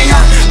seeming.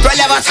 Threat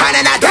level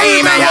turning that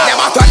demon. Yeah,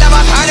 my threat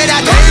level turning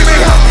that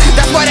demon.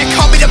 That's why they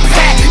call me the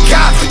pack.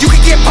 You can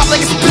get popped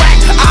like it's black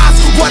eyes.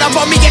 What up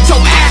on me, get your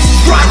ass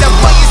right. The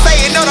fuck you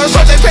saying? No,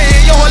 so they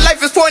paying. Your whole life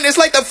is pointless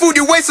like the food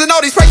you wasting.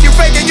 All these price you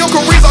faking. Your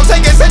careers I'm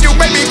taking. Said you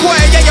made me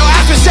quiet. Yeah, your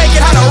ass been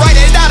shaking. How to write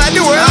it down, I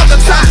knew it all the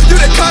time. You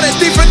the cut it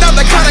deep enough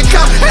to cut a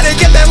cop. And then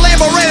get that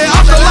Lambo rated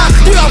off the line.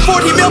 You got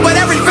 40 mil, but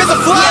every fizz a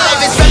fly.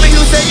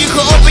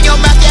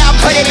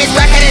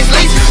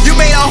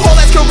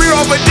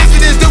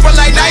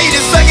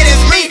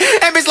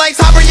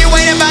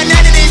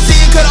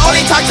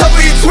 talk tough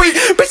for you tweet.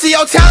 Bitch,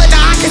 your talent,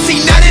 now I can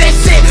see none of that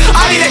shit.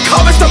 I need to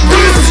call Mr.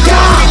 Bruce.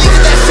 You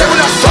use that shit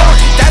with a sword.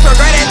 That's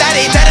regretting that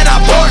he dead and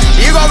I'm bored.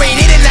 You gon' be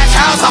needing that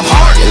child's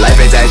support. Your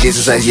life is as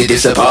Jesus as you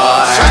disappoint.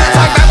 Trying to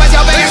talk back was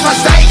your biggest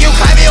mistake. You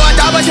claim you a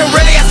dog, but you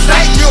really a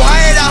snake. You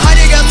hired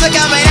 100 girls to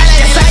come in.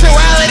 Your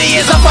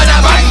sexuality is up on the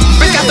bike.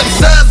 Bitch got them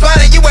subs,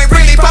 but you ain't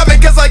really poppin'.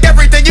 Cause like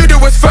everything you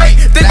do is fake.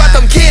 Think about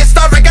them kids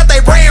starving, got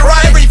their brain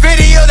rot. Every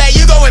video that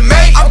you go and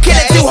make. I'm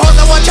killing 2 hoes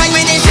on one track,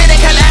 man, this shit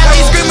ain't collab.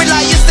 You screaming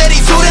like you steady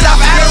suited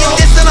off arrow. You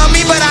dissing on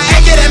me, but I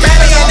ain't getting mad.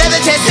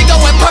 Another chance to go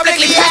and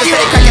publicly pack it.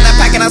 Cracking and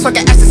packing, I'm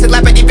smoking asses and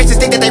laughing. These bitches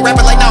think that they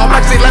rapping like no, I'm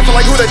actually laughing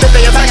like who they think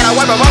they attacking. I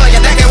wipe them all like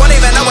a decade, won't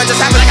even know what just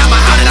happened. Like I'm a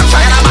hound and I'm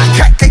trying, I'm a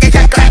crack.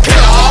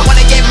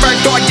 Wanna get burnt,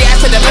 door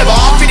dance to the liver.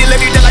 Feed it,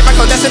 live you dead like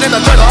Michael Jackson in the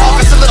thriller.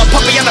 It's a little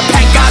puppy on the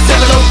pack,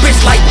 Godzilla, little bitch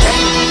like that.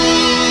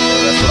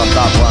 That's what I'm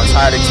talking about. I'm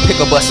tired of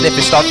pickle bus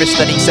sniffing, starfish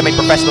studying,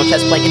 semi-professional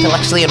chess playing,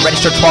 intellectually and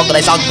registered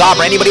troglodytes on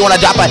Gobber. Anybody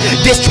wanna drop a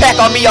diss track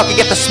on me, y'all can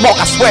get the smoke,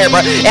 I swear, bro.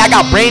 And I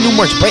got brand new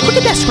merch. Look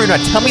at that screen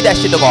right. Tell me that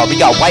shit, dog. We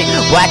got white,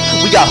 black,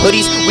 we got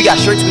hoodies, we got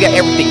shirts, we got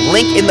everything.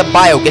 Link in the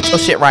bio. Get your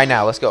shit right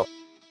now. Let's go.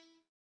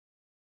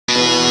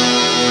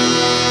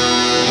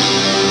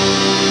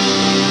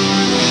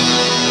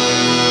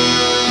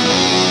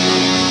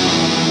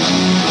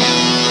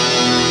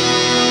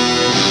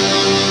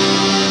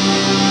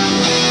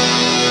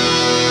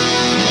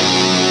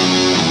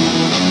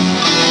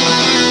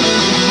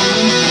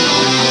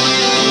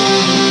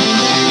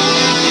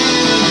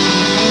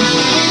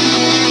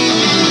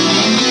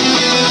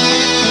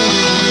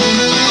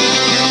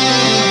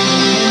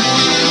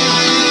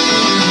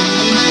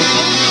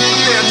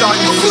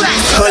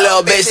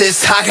 Little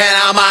bitches talking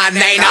on my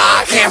name,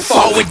 nah, I can't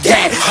fall with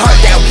that. Heard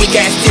that weak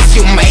ass diss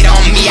you made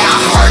on me, I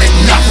heard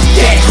enough of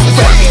that.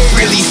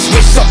 Really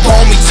switched up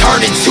on me,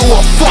 turned into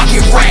a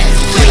fucking rat.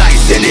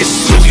 Realize in this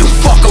suit, you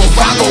fucking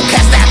Rocco,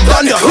 catch that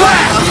thunder.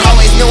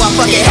 Always knew I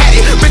fucking had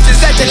it, bitches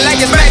acting like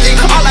it's magic.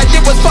 All I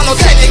did was follow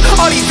tactic,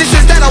 all these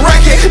dishes that I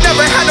racket.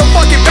 Never had no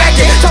fucking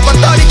backing, top of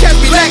 30 cats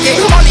be lacking.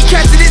 All these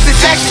cats it is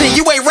action,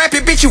 you ain't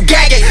rapping, bitch, you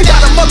gagging.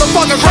 Got a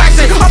motherfucking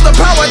fraction, of the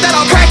power that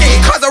I'm cracking.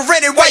 Cause I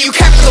read it while you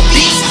capital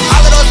beast. All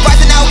of those bars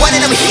are now one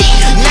of them heat.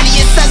 None of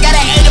your sons got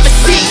an A of a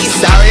C.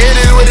 Sorry, it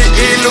is what it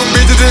is, little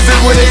bitches, this is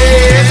what it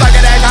is. Look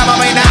at that time of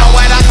me now,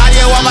 when I call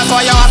you up, I saw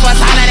your ass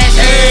was out of that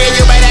shit.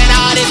 You better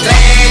know all this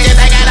thing, you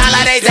taking all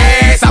of these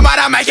days.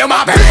 Somebody make you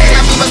my baby.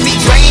 You must be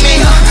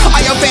dreaming,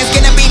 all your fans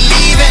gonna be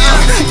leaving.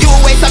 You a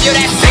waste of you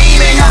that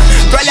seeming.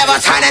 Threat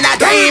level turning that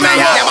demon.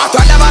 Yeah, my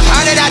threat level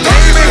turning that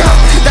demon.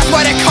 That's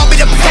why they call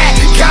me the pack.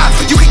 God,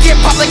 you can get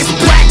popped like it's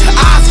black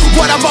eyes.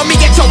 What up on me,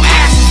 get your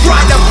ass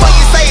right. The fuck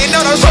you saying,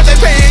 no, short they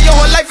paying. Your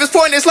whole life is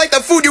pointless like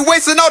the food you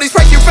wasting. All these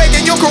fakes you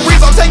faking, your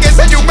careers I'm taking.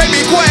 Said you make me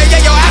quiet,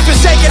 yeah, your ass was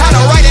shaking. How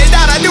to write it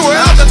down, I knew it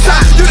off the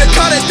top. You the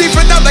cutters deep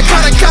enough to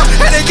cut a cop.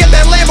 Had to get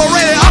that Lambo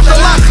rated off the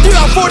lot. You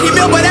got 40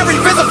 mil, but every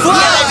fizz a fly.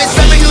 Yeah, like it's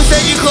something you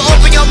said you could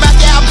open your mouth.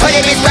 Yeah, I'll put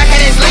it bitch back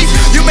at his lease.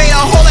 You made a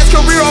whole ass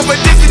career over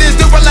dissing this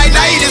dude, but like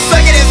now you just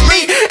sucking his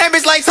meat. And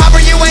bitch like Topper,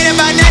 you ain't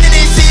about none of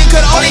this shit. You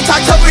could only talk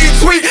tough for you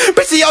tweet.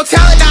 Bitch, your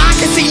talent, now I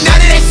can see none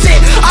of that shit.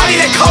 I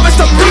need to call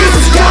Mr.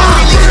 Bruce.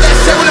 You use that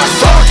shit with a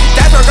sword.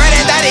 That's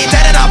regretting that he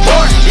dead and I'm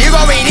bored. You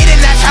gon' be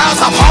needing that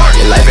child's support.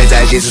 Your life is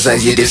as Jesus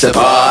as you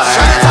disappoint.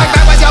 Trying to talk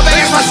back was your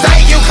biggest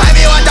mistake. You claim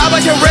you a dog,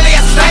 but you really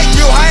a snake.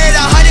 You hired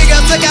 100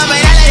 girls to come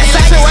in. Your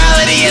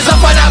sexuality is up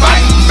on the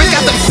bike. Bitch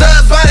got them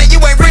subs, but you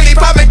ain't really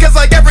poppin'. Cause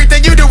like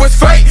everything you do is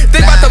fake.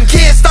 Think about them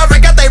kids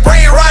starving, got their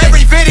brain rot.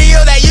 Every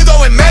video that you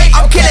go and make.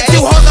 I'm killing 2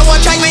 hoes on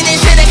one track, man,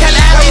 this shit ain't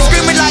collab. You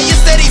screaming like you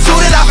steady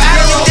suited off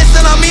arrow. You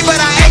dissing on me, but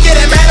I ain't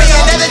getting mad.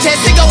 Another chance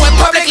to go and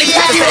publicly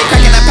pack it.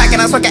 Cracking and packing,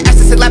 I'm smoking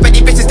asses and laughing.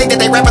 These bitches think that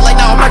they rapping like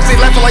no, I'm actually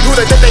laughing like who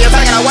they think they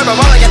attacking. I wipe them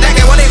all like a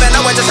decade, won't even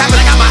know what just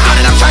happened. Like I'm a hound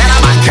and I'm trying,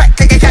 I'm a crack.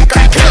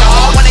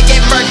 Wanna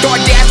get burnt, door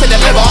dance to the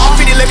liver.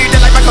 Feed it, live you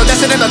dead like Michael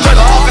Jackson in the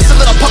thriller. It's a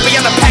little puppy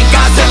on the pack,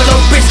 Godzilla,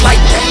 little bitch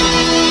like that.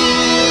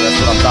 That's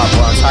what I'm talking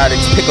about. I'm tired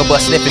of pickle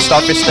bus sniffing,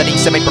 starfish studying,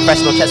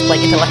 semi-professional chess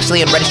playing,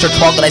 intellectually and registered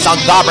troglodytes on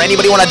Gobber.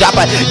 Anybody wanna drop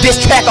a diss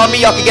track on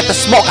me, y'all can get the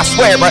smoke, I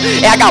swear, bro.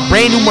 And I got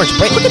brand new merch.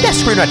 Look at that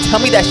screen right.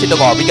 Tell me that shit,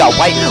 dog. We got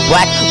white,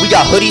 black, we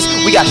got hoodies,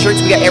 we got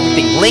shirts, we got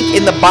everything. Link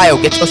in the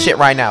bio. Get your shit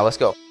right now. Let's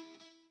go.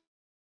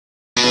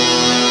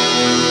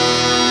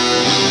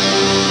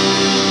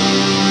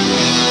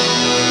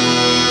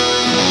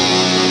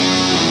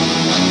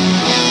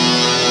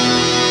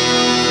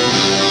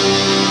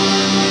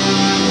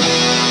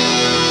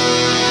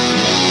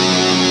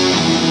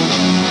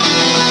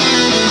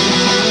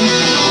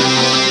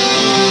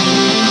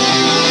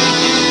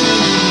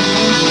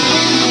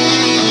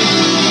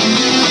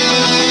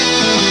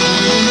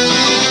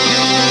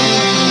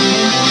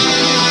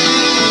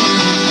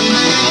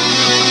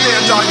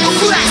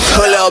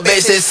 Little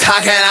bitches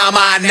talking on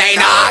my name,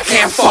 nah, I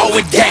can't fall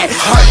with that.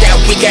 Heard that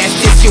weak ass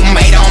diss you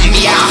made on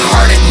me, I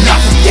heard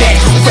enough of that.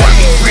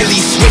 Really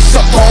switched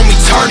up on me,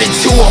 turned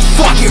into a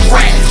fucking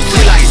rat.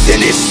 Realize in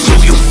this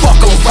suit, you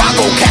fucking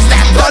Rocco, catch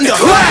that thunder.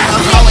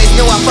 Always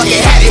knew I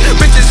fucking had it,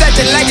 bitches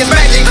acting like it's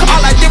magic.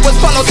 All I did was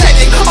follow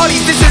tactic, all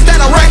these dishes that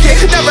I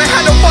racket. Never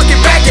had no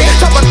fucking backing,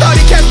 top of 30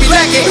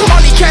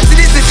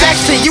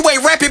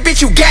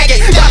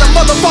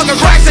 fucking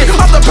fraction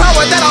of the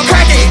power that I'm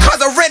packing.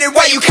 Cause I read it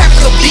where you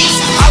capital B.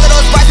 All of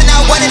those bars are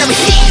now one of them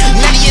heat.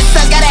 None of your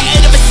sons got an A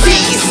to a C.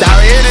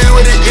 Sorry, it is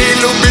what it is,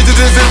 little bitches,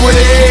 this is what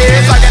it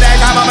is. Look at that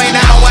time of me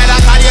now when I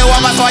call you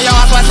up, I saw your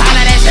ass was out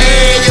of that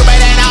shit. You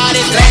better know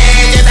this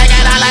place, you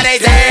taking all of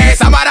these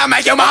days. Somebody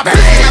make you my bitch.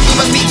 You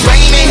must be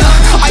dreaming,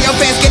 all your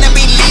fans gonna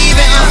be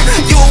leaving.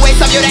 You a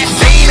waste of you that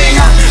seeming.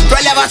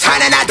 Threat level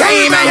turning that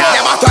demon.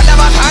 Yeah, my threat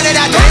level turning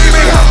that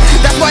demon.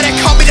 That's why they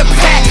call me the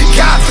pack.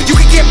 Yeah, you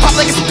can get popped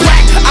like it's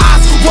black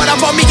eyes. What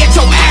up on me, get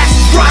your ass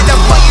right. The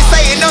fuck you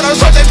saying? No, no,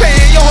 shit they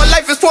paying. Your whole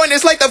life is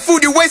pointless like the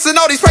food you wasting.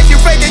 All these fakes you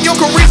faking. Your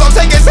careers I'm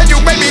taking. Said you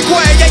made me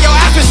quiet. Yeah, your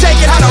ass was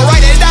shaking. How to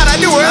write it down? I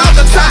knew it all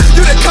the time.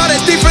 You the kind of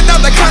thief and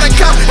I'm the kind of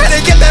cop. Had to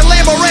get that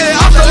Lambo rented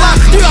off the lot.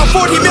 You got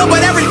 40 mil,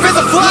 but every fizz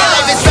a fly. Yeah,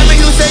 like it's something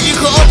you said you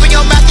could open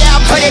your mouth. Yeah, I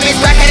put it bitch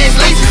back at his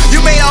lease.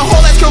 You made a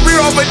whole ass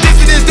career over this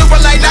and this dude,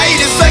 but like now you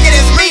just sucking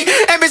his meat.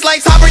 And bitch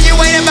like Topper, you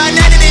ain't about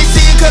none of this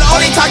shit. You could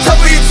only talk tough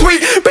when you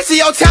tweet. Bitch, see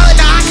your talent,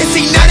 now I can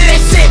see none of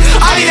that shit.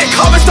 I need a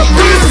comments to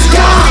breathe.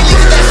 Yeah, you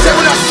get that shit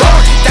with a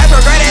sword. That's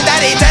regretting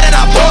that he dead and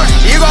I'm bored.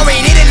 You gon' be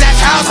needing that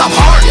child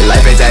support. Your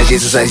life is as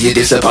Jesus as you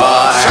disappoint.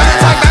 Tryna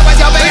talk back with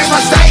your biggest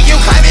mistake. You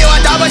claim you a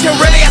dog, but you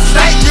really a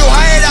snake. You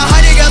hired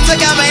 100 girls,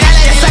 took out my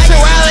LA.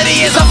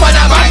 Sexuality is up on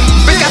the mic.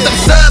 Bitch got them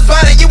subs,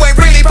 but you ain't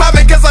really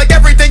poppin'. Cause like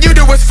everything you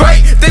do is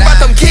fake. Think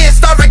about them kids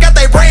starving, got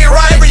their brain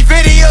right. Every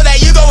video that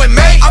you go and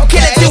make. I'm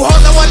killing 2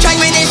 hoes on one track,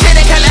 man, this shit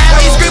they collab.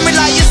 Why you screaming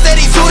like you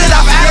steady suited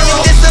off out?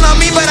 You dissing on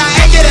me, but I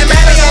ain't getting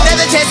mad.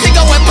 Another chance to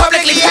go and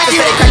publicly pack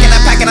you. They cracking,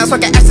 I'm packing, I'm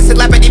smoking asses and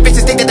laughing. These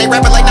bitches think that they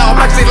rapping like now I'm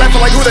actually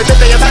laughing like who they think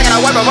they attacking. I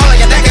wipe them all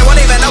like a deck. They won't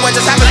even know what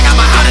just happened. I got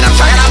my out and I'm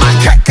trying.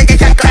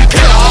 I'm crack,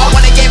 kill all.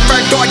 Wanna get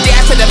murked, door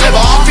dash to the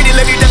liver. Feed it,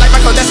 live you dead like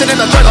Michael Jackson in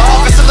the thriller.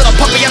 It's a little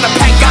puppy on the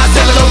pack,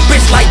 Godzilla, little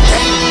bitch like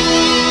that.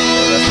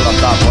 That's what I'm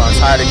talking about. I'm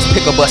tired of these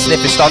pickle bus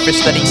sniffing,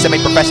 starfish studying,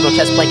 semi-professional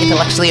chess playing,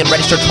 intellectually and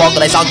registered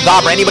troglodytes on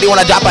God, bro. Anybody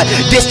wanna drop a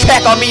diss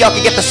track on me, y'all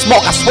can get the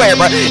smoke, I swear,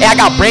 bro. And I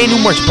got brand new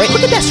merch, bro.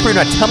 Look at that screen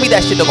right. Tell me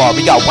that shit to go.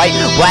 We got white,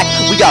 black,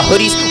 we got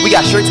hoodies, we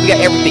got shirts, we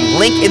got everything.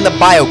 Link in the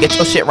bio. Get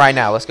your shit right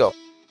now. Let's go.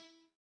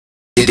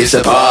 You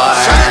disappoint.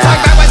 Tryna talk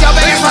back with your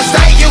biggest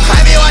mistake. You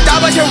claim you a dog,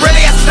 but you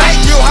really a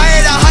snake. You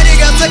hired 100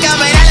 girls, took out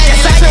my LA.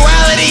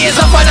 Sexuality is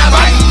up on the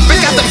mic.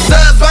 Bitch got them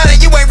subs, but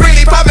you ain't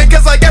really poppin'.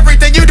 Cause like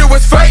everything you do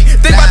is fake.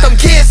 Think about them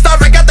kids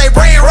starving, got their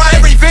brain right.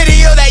 Every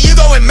video that you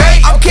go and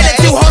make. I'm killing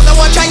 2 hoes on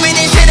one track, man,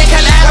 this shit they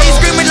collab. Why you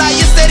screaming like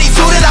you steady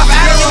suited off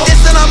out? You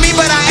dissing on me,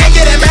 but I ain't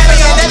getting mad.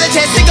 Another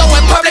chance to go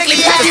and publicly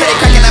pack you. They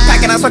cracking, I'm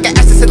packing, I'm smoking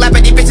asses and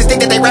laughing. These bitches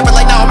think that they rapping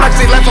like now I'm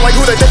actually laughing like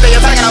who they think they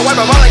attacking. I wipe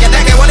them all like a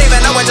deck. They won't even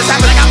know what just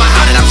happened. I got my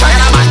out and I'm trying.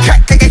 I'm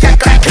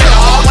crack, kill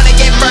all. Wanna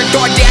get murked,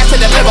 door dash to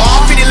the liver.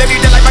 Feed it, live you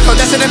dead like Michael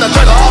Jackson in the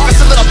thriller.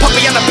 It's a little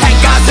puppy on the pack,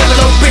 Godzilla,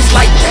 little bitch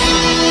like that.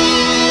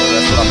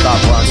 That's what I'm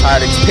talking about. I'm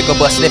tired of these pickle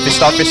bus sniffing,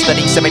 starfish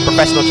studying,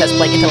 semi-professional chess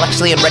playing,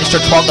 intellectually and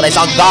registered troglodytes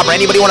on God, bro.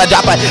 Anybody wanna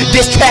drop a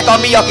diss track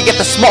on me, y'all can get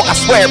the smoke, I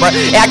swear, bro.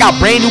 And I got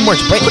brand new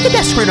merch, bro. Look at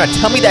that screen right.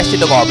 Tell me that shit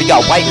to go. We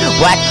got white,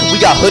 black, we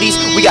got hoodies,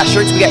 we got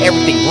shirts, we got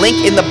everything.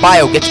 Link in the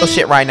bio. Get your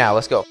shit right now.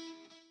 Let's go.